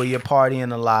lifestyle where you're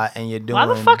partying a lot and you're doing. Why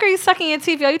the fuck are you sucking your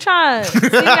teeth? Yo, you trying to see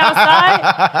me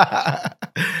outside?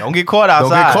 Don't get caught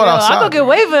outside. I'll go get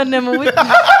Waiver in them. Turn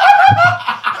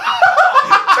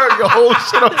your whole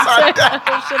shit upside down.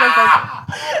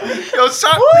 Yo,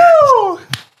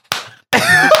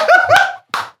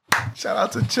 shout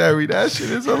out to Cherry. That shit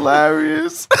is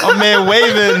hilarious. My man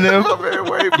waving them.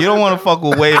 You don't want to fuck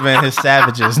with Waving and his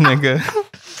savages, nigga.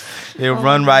 They'll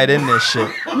run right in this shit.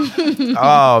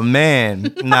 Oh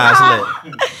man. Nah, it's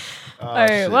lit. All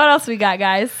right, what else we got,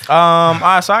 guys? All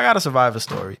right, so I got a Survivor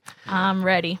story. I'm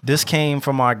ready. This came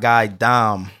from our guy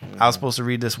Dom. I was supposed to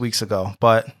read this weeks ago,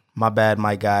 but my bad,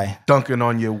 my guy. Dunking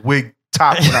on your wig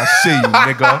top when I see you,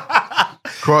 nigga.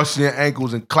 Crossing your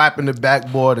ankles and clapping the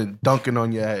backboard and dunking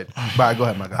on your head. Bye, go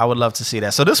ahead, my guy. I would love to see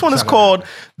that. So this one is called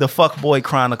The Fuckboy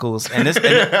Chronicles, and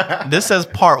this says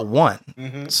part 1.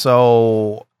 Mm-hmm.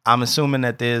 So I'm assuming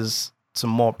that there's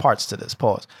some more parts to this.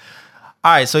 Pause.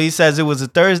 All right, so he says it was a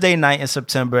Thursday night in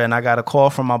September, and I got a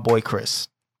call from my boy Chris.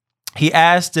 He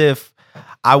asked if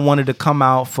I wanted to come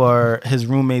out for his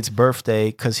roommate's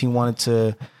birthday because he wanted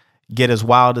to get as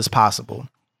wild as possible.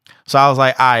 So I was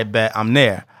like, all right, bet, I'm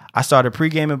there. I started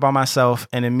pre-gaming by myself,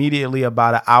 and immediately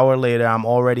about an hour later, I'm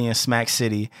already in Smack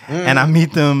City, and I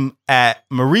meet them at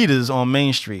Marita's on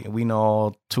Main Street. We know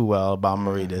all too well about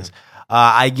Marita's.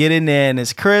 I get in there, and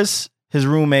it's Chris, his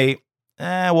roommate,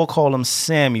 we'll call him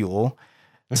Samuel,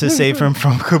 to save him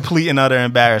from complete and utter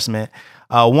embarrassment.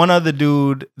 One other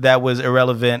dude that was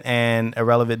irrelevant and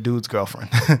irrelevant dude's girlfriend.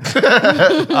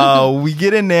 We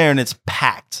get in there and it's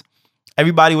packed.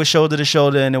 Everybody was shoulder to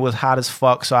shoulder and it was hot as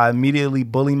fuck. So I immediately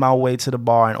bully my way to the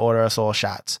bar and order us all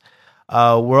shots.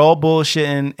 We're all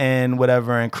bullshitting and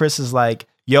whatever. And Chris is like,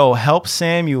 yo, help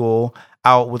Samuel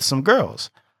out with some girls.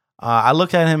 I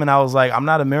looked at him and I was like, I'm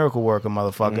not a miracle worker,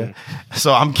 motherfucker.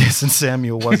 So I'm guessing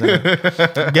Samuel's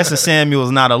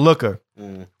not a looker.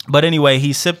 But anyway,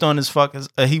 he sipped on his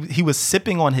he was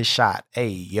sipping on his shot. Hey,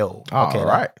 yo. Okay, all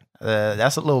right.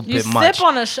 That's a little bit much. You sip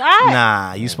on a shot?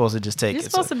 Nah, you supposed to just take it. You're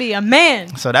supposed to be a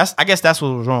man. So I guess that's what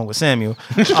was wrong with Samuel.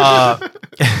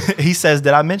 He says,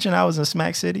 did I mention I was in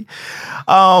Smack City?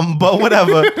 But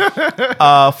whatever.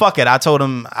 Fuck it. I told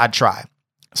him I'd try.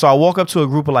 So I walk up to a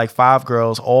group of like 5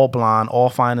 girls, all blonde, all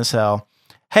fine as hell.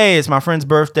 Hey, it's my friend's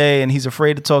birthday and he's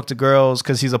afraid to talk to girls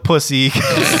because he's a pussy.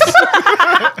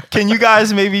 Can you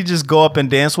guys maybe just go up and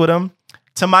dance with him?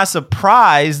 To my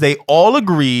surprise, they all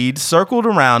agreed, circled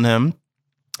around him,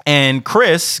 and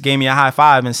Chris gave me a high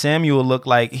five, and Samuel looked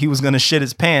like he was going to shit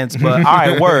his pants, but all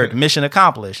right, word, mission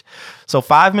accomplished. So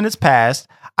 5 minutes passed,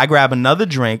 I grab another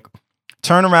drink,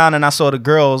 turn around, and I saw the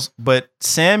girls, but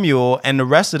Samuel and the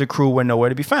rest of the crew were nowhere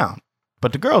to be found,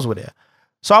 but the girls were there.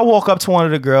 So I walk up to one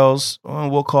of the girls,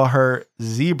 we'll call her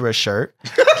Zebra Shirt,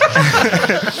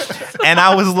 and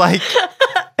I was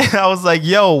like,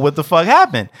 yo, what the fuck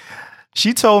happened?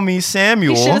 She told me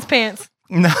Samuel... He shit his pants.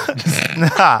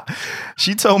 Nah.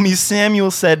 She told me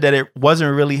Samuel said that it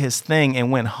wasn't really his thing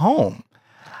and went home.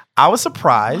 I was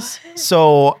surprised. What?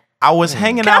 So I was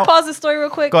hanging Can out. I pause this story real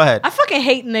quick? Go ahead. I fucking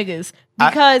hate niggas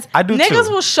because I do niggas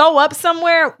too. will show up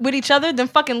somewhere with each other, then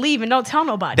fucking leave and don't tell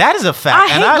nobody. That is a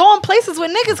fact. I hate going places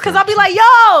with niggas because I'll be like,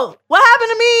 yo, what happened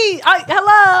to me?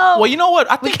 Hello. Well, you know what?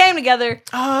 I we think came together.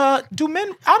 do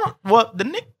men? I don't. Well,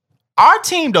 our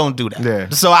team don't do that. Yeah.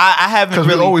 So I haven't Because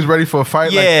really. we're always ready for a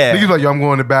fight. Yeah. Like, niggas like, yo, I'm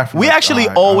going to the bathroom. We Like, actually all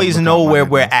right, always I'll know look out where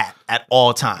my we're head at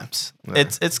all times. Yeah.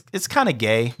 It's kind of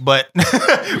gay, but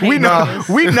we know niggas.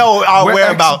 we know our We're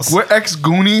whereabouts. We're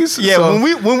ex-Goonies. Yeah, so-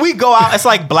 when we go out, it's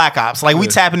like Black Ops. Like we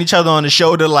tapping each other on the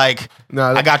shoulder, like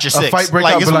Nah, I got your six. A fight break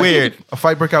Like out, it's but weird. A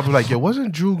fight break out, but like, yo,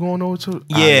 wasn't Drew going over to?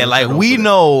 Yeah, like we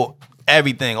know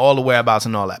everything, all the whereabouts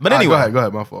and all that. But anyway, go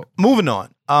ahead, my fault. moving on.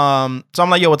 So I'm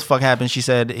like, yo, what the fuck happened? She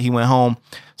said he went home.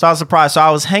 So I was surprised. So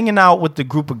I was hanging out with the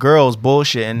group of girls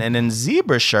bullshitting, and then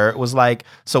Zebra Shirt was like,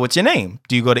 so what's your name?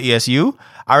 Do you go to ESU?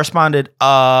 I responded,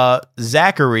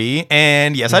 Zachary,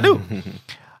 and yes, I do.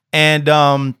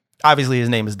 And obviously his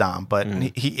name is Dom, but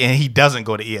he doesn't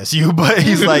go to ESU, but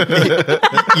he's like,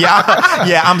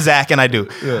 yeah, I'm Zach and I do.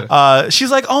 Yeah.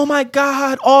 She's like, oh my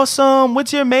God, awesome.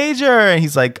 What's your major? And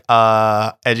he's like,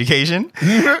 education.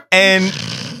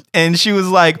 And she was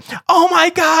like, oh my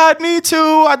God, me too.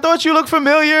 I thought you looked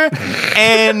familiar.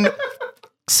 And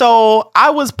so I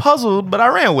was puzzled, but I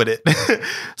ran with it.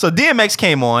 So DMX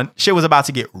came on. Shit was about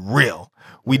to get real.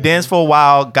 We danced for a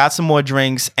while, got some more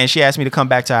drinks, and she asked me to come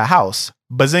back to her house.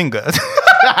 Bazinga.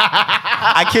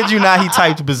 I kid you not, he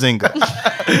typed Bazinga.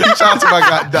 Shout out to my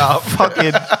guy Dom.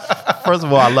 Fucking, first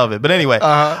of all, I love it. But anyway,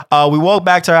 we walked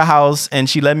back to her house, and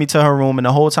she led me to her room, and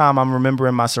the whole time I'm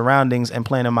remembering my surroundings and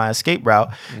planning my escape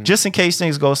route, just in case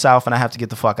things go south and I have to get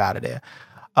the fuck out of there.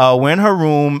 We're in her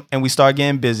room, and we start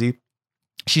getting busy.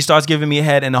 She starts giving me a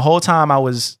head, and the whole time I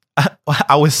was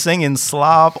singing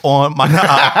Slob on my knob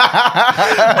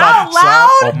Out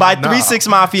loud? by 3 6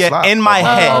 Mafia Slop. in my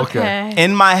head. Oh, okay.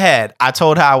 In my head, I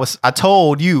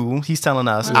told you, he's telling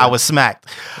us, I was smacked.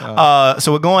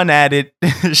 So we're going at it.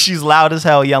 She's loud as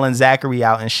hell, yelling Zachary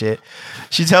out and shit.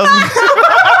 She tells me,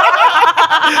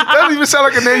 That doesn't even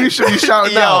sound like a name you should be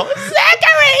shouting out.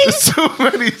 Zachary! There's too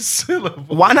many syllables.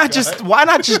 why not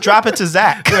just drop it to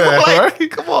Zach?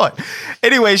 right? Come on.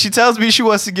 Anyway, she tells me she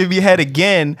wants to give me head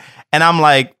again, and I'm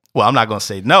like, well, I'm not gonna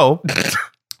say no.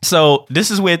 So this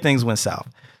is where things went south.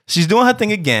 She's doing her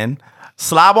thing again,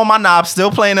 slob on my knob, still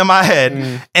playing in my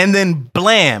head, and then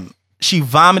blam, she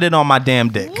vomited on my damn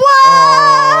dick.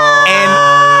 What?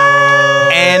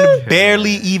 And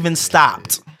barely even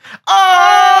stopped.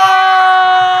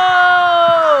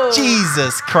 Oh!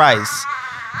 Jesus Christ.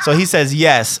 So he says,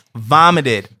 yes,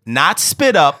 vomited, not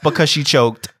spit up because she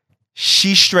choked.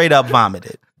 She straight up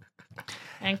vomited.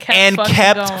 And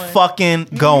kept fucking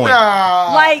going.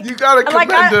 Nah, Like, you gotta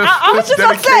commend her I was for just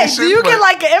gonna say, dedication, do you but- get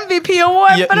like an MVP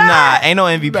award Yeah, for that? nah, ain't no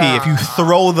MVP if you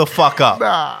throw the fuck up.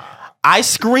 Nah. I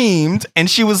screamed and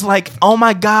she was like, oh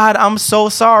my God, I'm so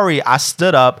sorry. I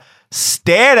stood up,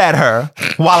 stared at her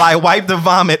while I wiped the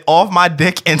vomit off my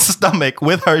dick and stomach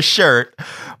with her shirt,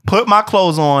 put my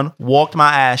clothes on, walked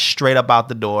my ass straight up out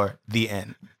the door. The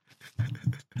end.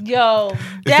 Yo, Is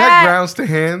that grounds to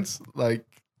hands? Like,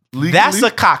 legally? That's a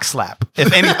cock slap,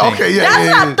 if anything. Okay, yeah, That's yeah, what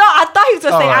yeah. I thought. I thought he was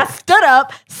gonna say All right. I stood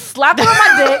up, slapped her on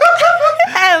my dick,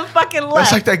 and fucking left.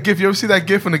 That's like that gif. You ever see that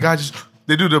gif when the guy just,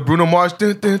 they do the Bruno Mars,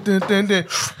 dun, dun, dun, dun, dun,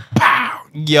 pow.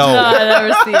 Yo, No, I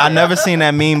never seen I it. never seen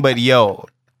that meme, but yo.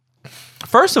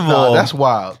 First of all, That's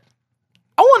wild.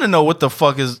 I want to know what the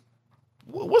fuck is,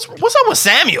 what's up with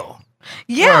Samuel?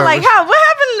 Yeah, Word. like how? What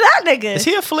happened to that nigga? Is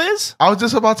he a flizz? I was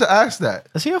just about to ask that.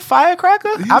 Is he a firecracker?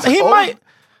 He old. might.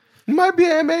 He might be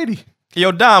an M80.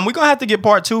 Yo, Dom, we're gonna have to get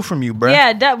part 2 from you, bruh.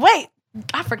 Yeah, wait.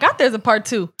 I forgot there's a part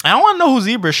 2. I want to know who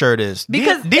Zebra Shirt is.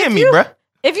 Because DM if me, you- bruh.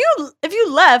 If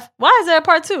you left, why is there a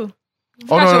part 2? You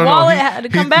Oh got no, your no, wallet no. had to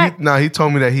come back. He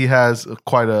told me that he has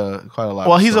quite a lot.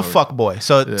 Well, of he's a stories. fuck boy.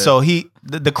 So Yeah. so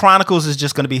the Chronicles is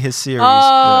just gonna be his series.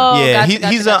 Oh, yeah, gotcha,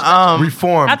 he's gotcha.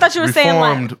 Reformed. I thought you were saying,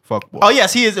 like- reformed fuckboy. Oh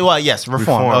yes, he is. Well, yes, reformed.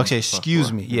 Reformed Okay, excuse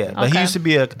fuckboy. me. Yeah, but he Okay. used to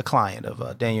be a client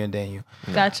of Daniel and Daniel.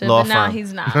 Gotcha, Law but now firm.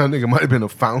 he's not. That nigga might have been a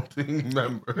founding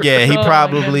member. Yeah, he Oh, my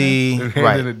probably and handed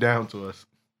right. it down to us.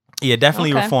 Yeah,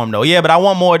 definitely Okay. reformed though. Yeah, but I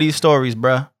want more of these stories,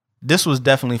 bruh. This was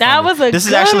definitely That funny. was a This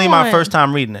is good actually my one. first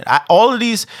time reading it. All of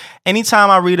these, anytime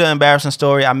I read an embarrassing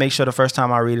story, I make sure the first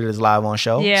time I read it is live on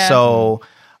show. Yeah. So,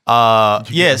 yeah,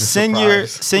 get a send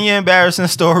surprise. your embarrassing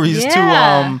stories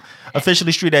Yeah. to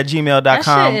officiallystreet@gmail.com.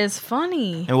 That shit is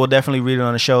funny. and we'll definitely read it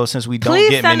on the show since we don't Please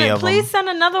get send many it. of Please them. send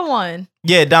another one.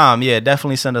 Yeah, Dom. Yeah,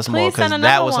 definitely send us more Please because send another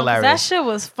that was one. 'cause hilarious. That shit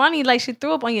was funny. Like she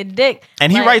threw up on your dick.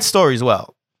 And he Like, writes stories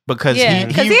well because Yeah,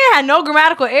 because he had no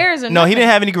grammatical errors. Or no, he nothing. didn't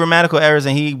have any grammatical errors,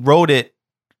 and he wrote it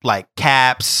like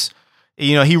caps.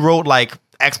 you know, he wrote like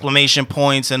exclamation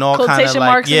points and all kind of Quotation like,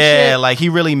 marks and yeah, shit. like he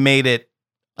really made it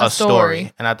a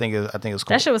story. And I think it's cool.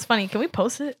 That shit was funny. Can we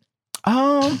post it?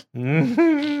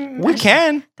 We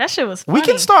can. That shit was funny. We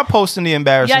can start posting the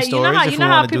embarrassing stories if we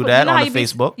want to do that on the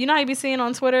Facebook. You know how you be seeing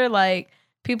on Twitter, like,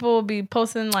 people will be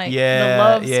posting, like, the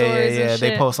love stories and shit?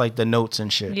 They post, like, the notes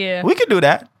and shit. Yeah. We could do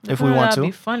that if we want to. That'd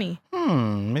be funny.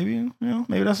 Maybe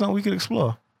that's something we could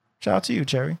explore. Shout out to you,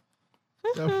 Cherry.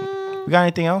 We got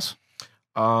anything else?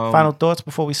 Final thoughts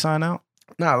before we sign out?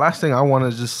 Nah, last thing I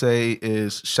want to just say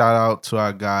is shout out to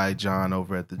our guy, John,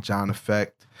 over at the John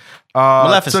Effect.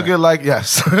 Took it like,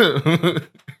 yes.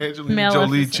 Angelina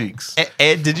Jolie cheeks.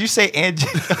 Did you say Angie?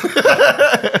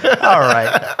 All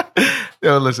right.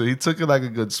 Yo, listen, he took it like a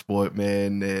good sport,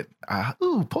 man.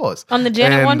 Pause. On the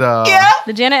Janet one?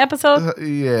 The Janet episode?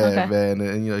 Okay. Man.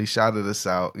 And, you know, he shouted us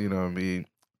out. You know what I mean?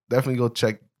 Definitely go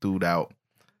check dude out.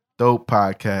 Dope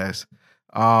podcast.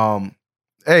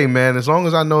 Hey, man, as long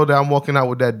as I know that I'm walking out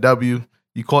with that W,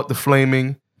 you caught the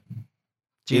flaming.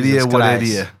 Jesus idiot, what Christ.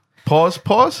 idiot.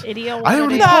 Pause. Idiot,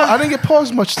 I didn't get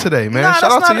paused much today, man.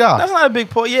 Shout out to y'all. That's not a big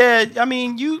pause. Yeah, I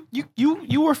mean, you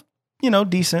were, you know,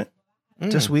 decent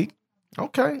this week.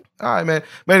 Okay. All right, man.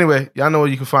 But anyway, y'all know where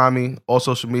you can find me. All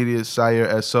social media is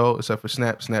Sire SO, except for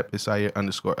Snap. Snap is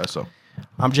Sire_SO.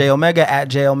 I'm J Omega at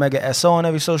J Omega SO on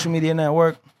every social media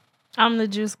network. I'm the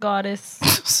Juice Goddess.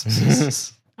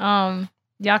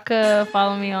 Y'all could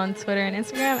follow me on Twitter and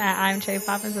Instagram at I'm Cherry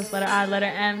Poppins. That's letter I, letter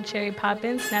M, Cherry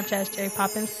Poppins. Snapchat is Cherry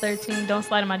Poppins 13. Don't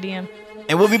slide in my DM.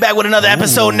 And we'll be back with another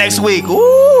episode next week.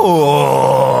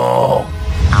 Ooh.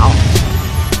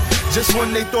 Just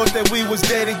when they thought that we was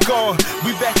dead and gone,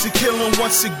 we back to killing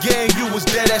once again. You was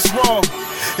dead, that's wrong.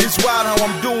 It's wild how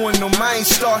I'm doing them, I ain't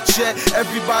start yet.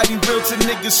 Everybody real till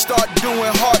niggas start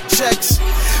doing heart checks.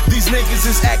 These niggas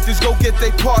is actors, go get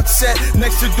they part set.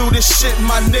 Next to do this shit,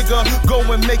 my nigga, go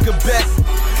and make a bet.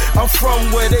 I'm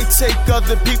from where they take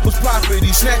other people's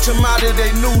property, snatch them out of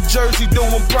their New Jersey, do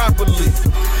them properly.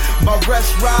 My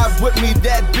rest ride with me,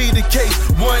 that be the case.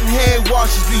 One hand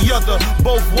washes the other,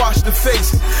 both wash the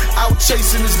face. Out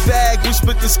chasing this bag, we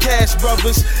split this cash,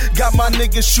 brothers. Got my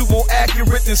niggas shoot more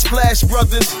accurate than Splash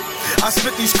Brothers. I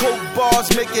spit these coke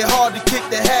bars, make it hard to kick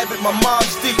the habit. My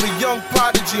mom's deep, a young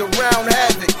prodigy around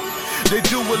havoc. They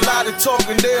do a lot of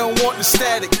talking, they don't want the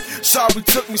static. Sorry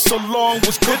took me so long,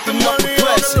 was cooking up a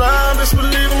classic. On the line, best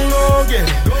believe I'm gon' get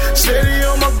it. Steady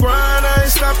on my grind, I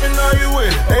ain't stopping, are you with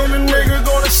it? Ain't a nigga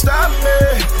gonna stop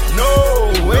me,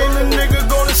 no. Ain't a nigga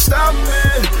gonna stop me,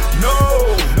 no.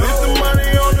 With the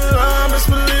money on the line, best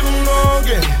believe I'm gon'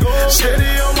 get it. Steady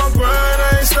on my grind,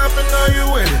 I ain't stopping, are you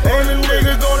with it? Ain't a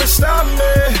nigga gonna stop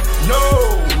me, no.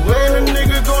 Ain't a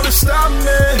nigga gonna stop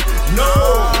me, no.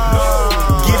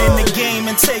 Get in the game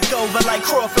and take over like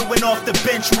Crawford went off the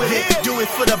bench with it. Do it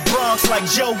for the Bronx like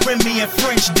Joe Remy and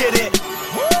French did it.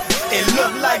 It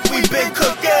look like we been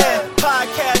cooking.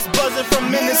 Podcast buzzing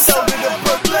from Minnesota to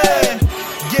Brooklyn.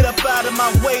 Get up out of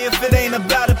my way if it ain't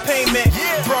about a payment.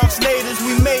 Bronx natives,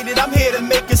 we made it. I'm here to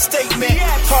make a statement.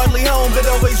 Hardly home, but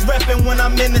always reppin' when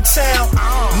I'm in the town.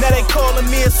 Now they calling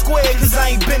me a square cause I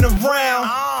ain't been around.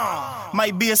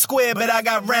 Might be a square, but I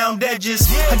got round edges.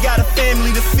 I got a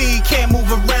family to feed, can't move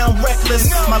around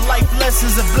reckless. My life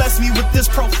lessons have blessed me with this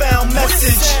profound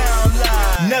message.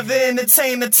 Never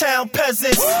entertain the town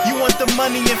peasants. You want the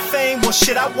money and fame? Well,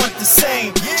 shit, I want the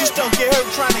same. Just don't get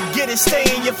hurt trying to get it, stay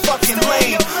in your fucking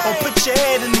lane. Or put your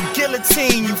head in the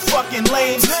guillotine, you fucking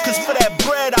lames. Cause for that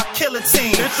bread, I'll kill a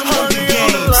team. Hunger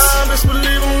Games. On the line, best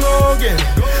believe I'm gon' get it.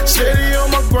 Steady on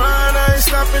my grind, I ain't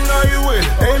stopping, are you with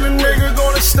it? Ain't a nigga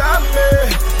gonna stop me.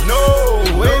 No,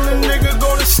 ain't a nigga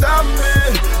gonna stop me.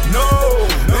 No,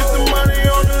 with the money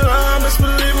on the line, best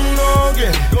believe I'm gon'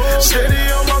 get it.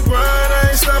 Steady on my grind, I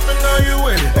ain't stopping, are you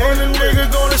with it? Ain't a nigga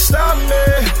gonna stop me.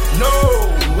 No,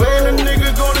 ain't a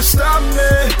nigga gonna stop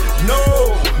me. No,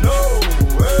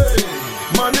 hey.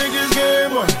 My niggas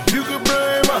getting money, you could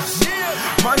blame us.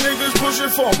 My niggas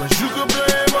pushing formers, you could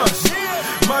blame us.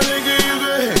 My nigga, you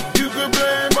could hit, you could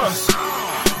blame us.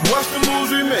 Watch the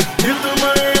moves we make, get the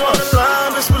money.